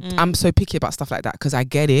like. I'm so picky about stuff like that because I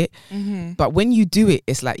get it. Mhm. But when you do it,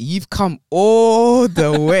 it's like you've come all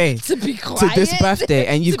the way to be quiet. to this birthday,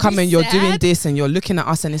 and you've To come be and you're doing sad. this, and you're looking at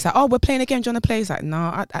us, and it's like, oh, we're playing a game. Do you want to play? It's like, no,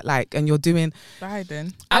 I like, and you're doing. Bye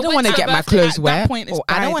then. I I don't went want to to get a my birthday clothes at that wet, point, it's or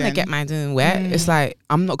I don't bye want to then. get mine done wet. Mm. It's like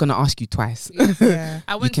I'm not gonna ask you twice. Yeah.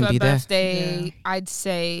 I went can to a be there. birthday, Yeah. I'd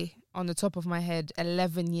say, on the top of my head,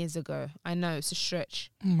 11 years ago. I know, it's a stretch.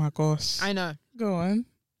 Oh my gosh. I know. Go on.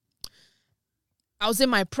 I was in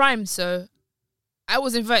my prime, so I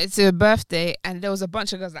was invited to a birthday, and there was a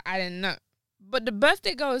bunch of girls that I didn't know. But the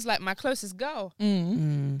birthday girl is like my closest girl.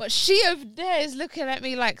 But she over there is looking at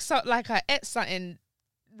me like I ate something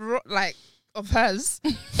like of hers.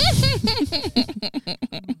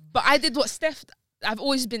 But I did what Steph. I've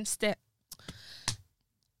always been Steph.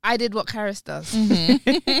 I did what Karis does,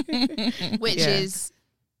 which Yeah. is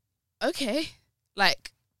okay.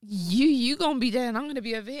 Like you gonna be there, and I'm gonna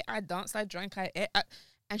be over here. I danced, I drank, I ate,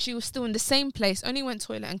 and she was still in the same place. Only went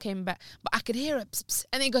toilet and came back, but I could hear her. Pss, pss,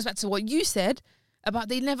 and then it goes back to what you said about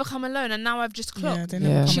they never come alone, and now I've just Yeah, clocked. they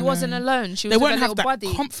never Yeah. come She wasn't alone. alone. She They was with won't a have little that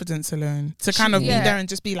buddy. confidence alone to kind of be Yeah. there and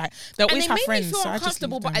just be like, they'll And always it have made friends. me feel So I just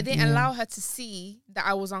uncomfortable, leave but I them. didn't Yeah. allow her to see that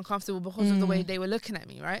I was uncomfortable because of the way they were looking at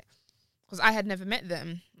me, right? Because I had never met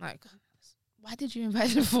them. Like, why did you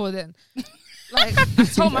invite them for then? Like, I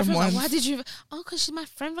told my friends, like, why did you? Oh, because she's my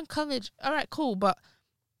friend from college. All right, cool, but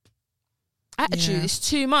attitude Yeah. is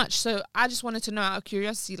too much. So I just wanted to know out of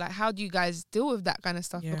curiosity, like, how do you guys deal with that kind of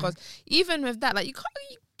stuff? Yeah. Because even with that, like, you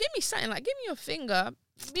give me something, like, give me your finger.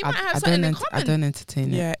 We might have something in I common. don't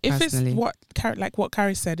entertain it. Yeah, if personally. it's what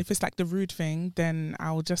Carrie said, if it's like the rude thing, then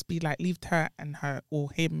I'll just be like, leave her and her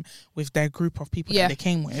or him with their group of people Yeah. that they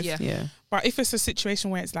came with. Yeah. Yeah. But if it's a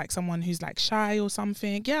situation where it's like someone who's like shy or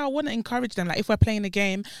something, yeah, I want to encourage them. Like if we're playing a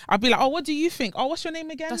game, I'll be like, oh, what do you think? Oh, what's your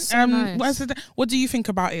name again? That's so nice. What do you think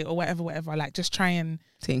about it or whatever? Like just try and,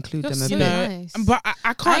 To include You're them a so bit. nice. but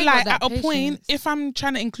I can't ain't got like that at a point, patience. if I'm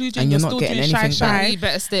trying to include you And and you're you're not still getting doing anything back. You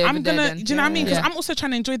better stay over I'm there gonna, then. do you know what I mean? Because Yeah. I'm also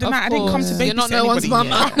trying to enjoy the Of night. I didn't come to course. babysit You're not no one's anybody.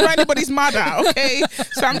 mama. I'm not anybody's mother, okay?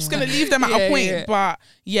 So I'm just gonna leave them at a Yeah, point. yeah. But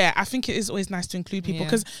yeah, I think it is always nice to include people Yeah.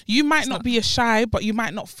 because you might It's not not- be as shy, but you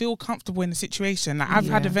might not feel comfortable in the situation. Like I've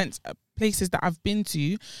had Yeah. events, places that I've been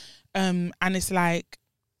to, and it's like,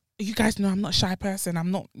 you guys know I'm not a shy person.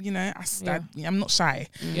 I'm not, you know, I'm not shy.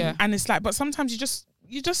 Yeah. And it's like, but sometimes you just,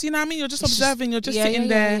 you know what I mean? You're just It's just- observing, you're just Yeah, sitting yeah,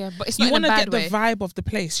 there. yeah. But it's You not want in to a get bad the way. vibe of the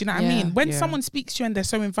place. You know what I Yeah. mean? When Yeah. someone speaks to you and they're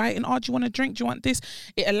so inviting, oh, do you want a drink? Do you want this?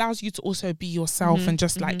 It allows you to also be yourself Mhm, and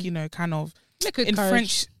just like, mhm. you know, kind of, Look at in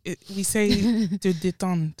courage. French, we say de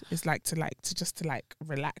détendre. It's like to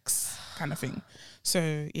relax kind of thing.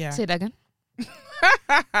 So yeah. Say that again.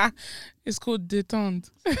 It's called détendre.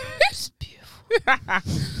 It's beautiful.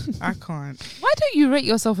 I can't. Why don't you rate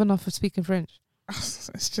yourself enough for speaking French?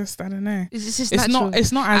 It's just, I don't know. It's just It's natural. not.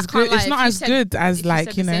 It's not I as can't good. lie, It's if not you as said- good as If like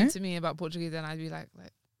said you the know. same to me about Portuguese, then I'd be like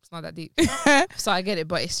it's not that deep. So I get it,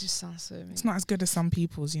 but it just sounds so. It's not as good as some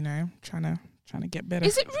people's. You know, trying to get better.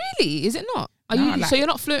 Is it really? Is it not? Are Nah, you? like- So you're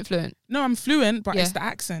not fluent? No, I'm fluent, but Yeah. it's the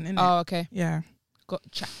accent, innit? Oh, okay. Yeah.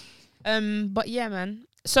 Gotcha. But yeah, man.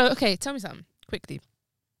 So okay, tell me something quickly.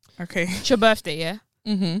 Okay. It's your birthday, yeah.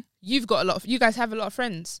 Mm-hmm. You guys have a lot of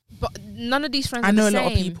friends, but none of these friends. I are know the a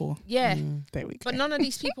lot of same. people. Yeah, There we go. but none of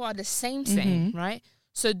these people are the same, Mhm. right?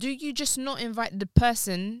 So do you just not invite the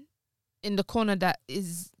person in the corner that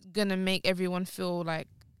is gonna make everyone feel like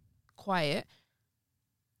quiet?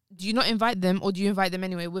 Do you not invite them, or do you invite them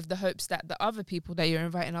anyway with the hopes that the other people that you're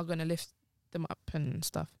inviting are gonna lift them up and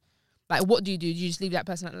stuff? Like, what do? Do you just leave that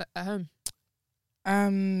person at home?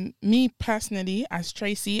 Me personally, as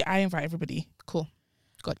Tracy, I invite everybody. Cool.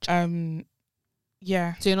 Gotcha.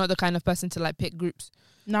 Yeah. So you're not the kind of person to like pick groups?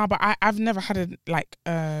 No, but I've never had a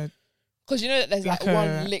because you know that there's like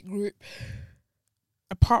one lit group.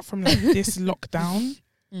 Apart from like this lockdown,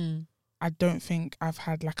 Mm. I don't think I've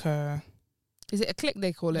had like a. Is it a clique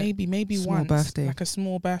they call it? Maybe Small once, birthday. like a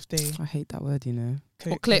small birthday. I hate that word, you know.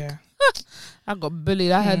 clique? Yeah. I got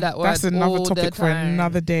bullied. I heard that word. That's another all topic the for time.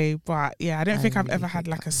 another day. But yeah, I don't think I've really ever hate had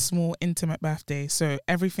like that a word. small intimate birthday. So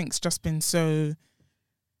everything's just been so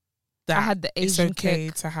that I had the it's Asian okay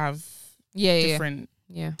clique. to have Yeah, yeah, different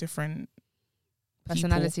yeah. different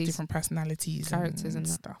Personalities, people, different personalities, characters, and that.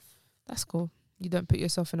 stuff. That's cool. You don't put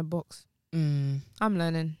yourself in a box. Mm. I'm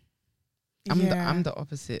learning. I'm the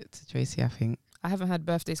opposite to Tracy, I think. I haven't had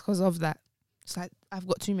birthdays because of that. It's like I've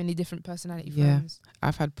got too many different personality Yeah. friends.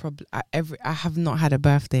 I've had I have not had a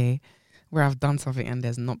birthday where I've done something and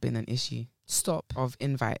there's not been an issue Stop. of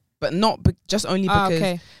invite. But not just only because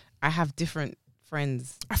Okay. I have different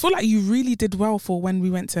friends. I feel like you really did well for when we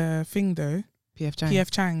went to Thing though. PF Chang. PF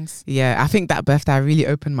Chang's. Yeah, I think that birthday I really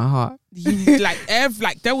opened my heart. You, like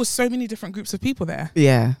there was so many different groups of people there.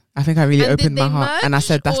 Yeah, I think I really And did opened my they heart. And I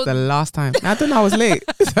said, that's merge the or- last time. I don't know, I was late.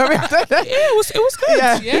 Sorry, I don't know. Yeah, it was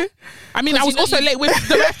good. Yeah. I mean, I 'Cause was you know also you- late with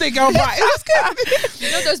the birthday girl, but it was good.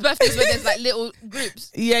 You know those birthdays where there's like little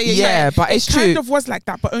groups? Yeah, but it's it kind true. of was like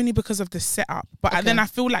that, but only because of the setup. But Okay. then I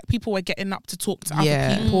feel like people were getting up to talk to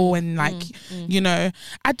Yeah. other people and like, you know,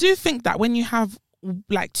 I do think that when you have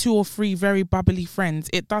like 2 or 3 very bubbly friends,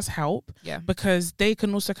 it does help Yeah. because they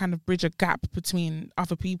can also kind of bridge a gap between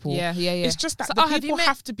other people. Yeah, yeah, yeah. It's just that So, the have you people met-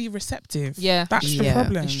 have to be receptive. Yeah. That's the Yeah.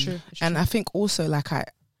 problem. It's true. It's And true. I think also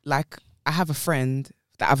I have a friend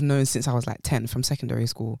that I've known since I was like 10 from secondary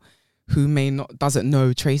school who doesn't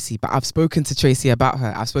know Tracy, but I've spoken to Tracy about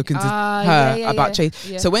her. I've spoken to her about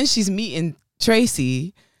Tracy. Yeah. So when she's meeting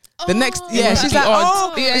Tracy, the next, Oh, yeah, it she's might like, be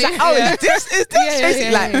odd. oh, Yeah, it's like, yeah, oh, yeah. is this Yeah, Tracy?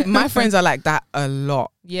 yeah, Like yeah. my friends are like that a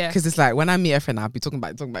lot Yeah. because it's like when I meet a friend, I'll be talking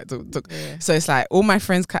about. Yeah. So it's like all my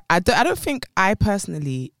friends. I don't think I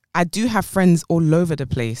personally. I do have friends all over the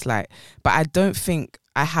place, like, but I don't think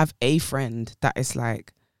I have a friend that is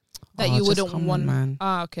like That oh, you just wouldn't come on, want. man.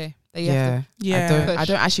 Ah, okay. That you have Yeah. I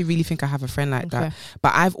don't actually really think I have a friend like to, that.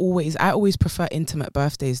 But I always prefer intimate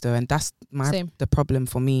birthdays though, and that's Same. the problem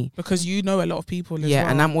for me. Because you know a lot of people as Yeah,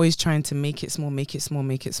 well. and I'm always trying to make it small,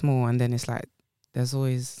 and then it's like there's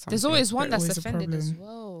always There's something. always one There's that's always a offended as problem.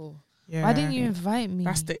 well. Yeah. Why didn't you invite me?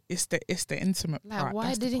 it's the intimate like, part. why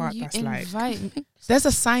That's the didn't part you that's like, invite me? There's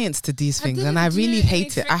a science to these I things, didn't and I do really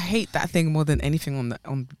hate it. anything. I hate that thing more than anything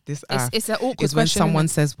on this earth. It's an awkward Is when question. someone innit?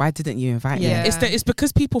 says, "Why didn't you invite Yeah. me?" it's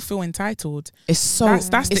because people feel entitled. It's so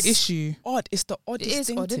That's the it's issue. odd. It's the oddest is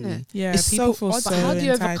thing odd, to isn't me. it? Yeah, It's people so feel odd. so But how do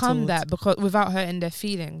you overcome entitled. that because without hurting their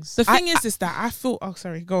feelings? The thing is that I feel. Oh,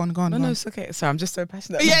 sorry. Go on. No, go no, on. it's okay. So I'm just so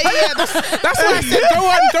passionate. Yeah. That's why I said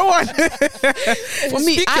go on. For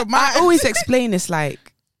me, Speak your I mind. always explain it's like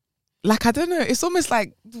I don't know. It's almost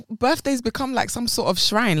like birthdays become like some sort of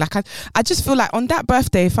shrine. Like I just feel like on that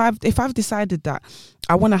birthday, if I've decided that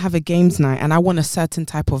I want to have a games night and I want a certain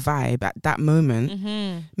type of vibe at that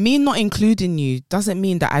moment, me not including you doesn't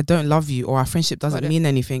mean that I don't love you or our friendship doesn't Got it. mean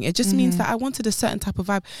anything. It just means that I wanted a certain type of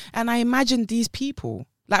vibe, and I imagine these people.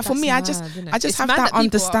 Like for me, I just have that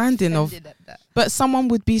understanding of. But someone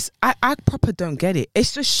would be, I proper don't get it. It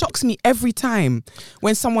just shocks me every time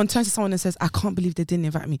when someone turns to someone and says, I can't believe they didn't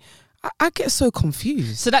invite me. I get so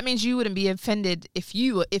confused. So that means you wouldn't be offended if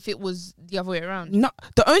it was the other way around. No,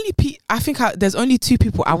 the only I think there's only 2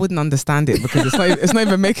 people I wouldn't understand it because it's not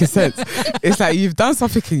even making sense. It's like you've done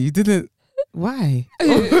something and you didn't. Why?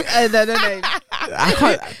 No. I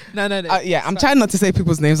can't. No. Yeah, I'm trying not to say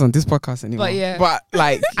people's names on this podcast anymore. But yeah. But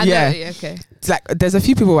like, I know, yeah. yeah, okay. It's like there's a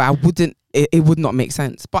few people where I wouldn't. It would not make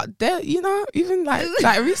sense. But there, you know, even like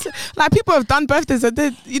recently, like people have done birthdays and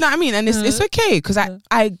they, you know what I mean, and it's okay because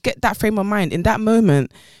I get that frame of mind. In that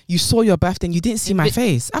moment, you saw your birthday and you didn't see my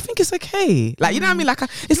face. I think it's okay. Like you know what I mean. Like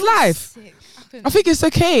it's life. I think it's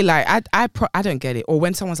okay. Like I don't get it. Or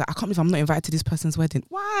when someone's like, I can't believe I'm not invited to this person's wedding.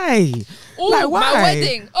 Why? Oh, Like, why? my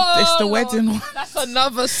wedding. Oh, It's the wedding one. That's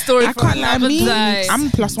another story. I for can't lie. another Me, day. I'm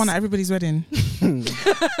 +1 at everybody's wedding.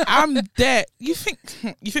 I'm there. You think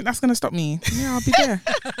that's gonna stop me? Yeah, I'll be there.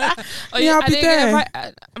 Oh, yeah, I'll I be didn't get there.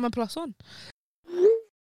 invited. I'm a +1.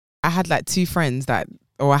 I had like 2 friends I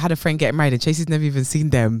had a friend getting married and Tracy's never even seen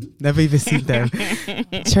them.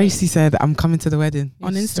 Tracy said, I'm coming to the wedding.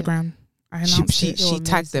 On Instagram. I She announced it. she You're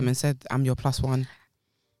tagged them amazing. and said, I'm your +1.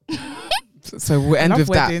 So we'll end love with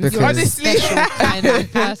that weddings. because You're a Honestly. special kind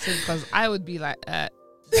of person because I would be like,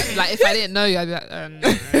 Like if I didn't know you, I'd be like,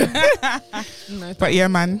 no. But yeah,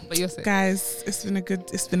 man, But you're sick. guys, it's been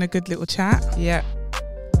a good little chat. Yeah.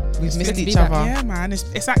 We've It's missed good to each be back. other. Yeah, man,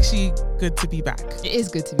 it's actually good to be back. It is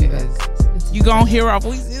good to be back. You gonna hear our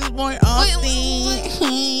voices more often.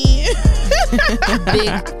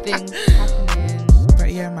 Big things happening.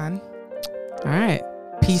 But yeah, man. All right.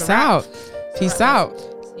 Peace a wrap. out. Peace out.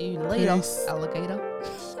 See you later, Peace. alligator.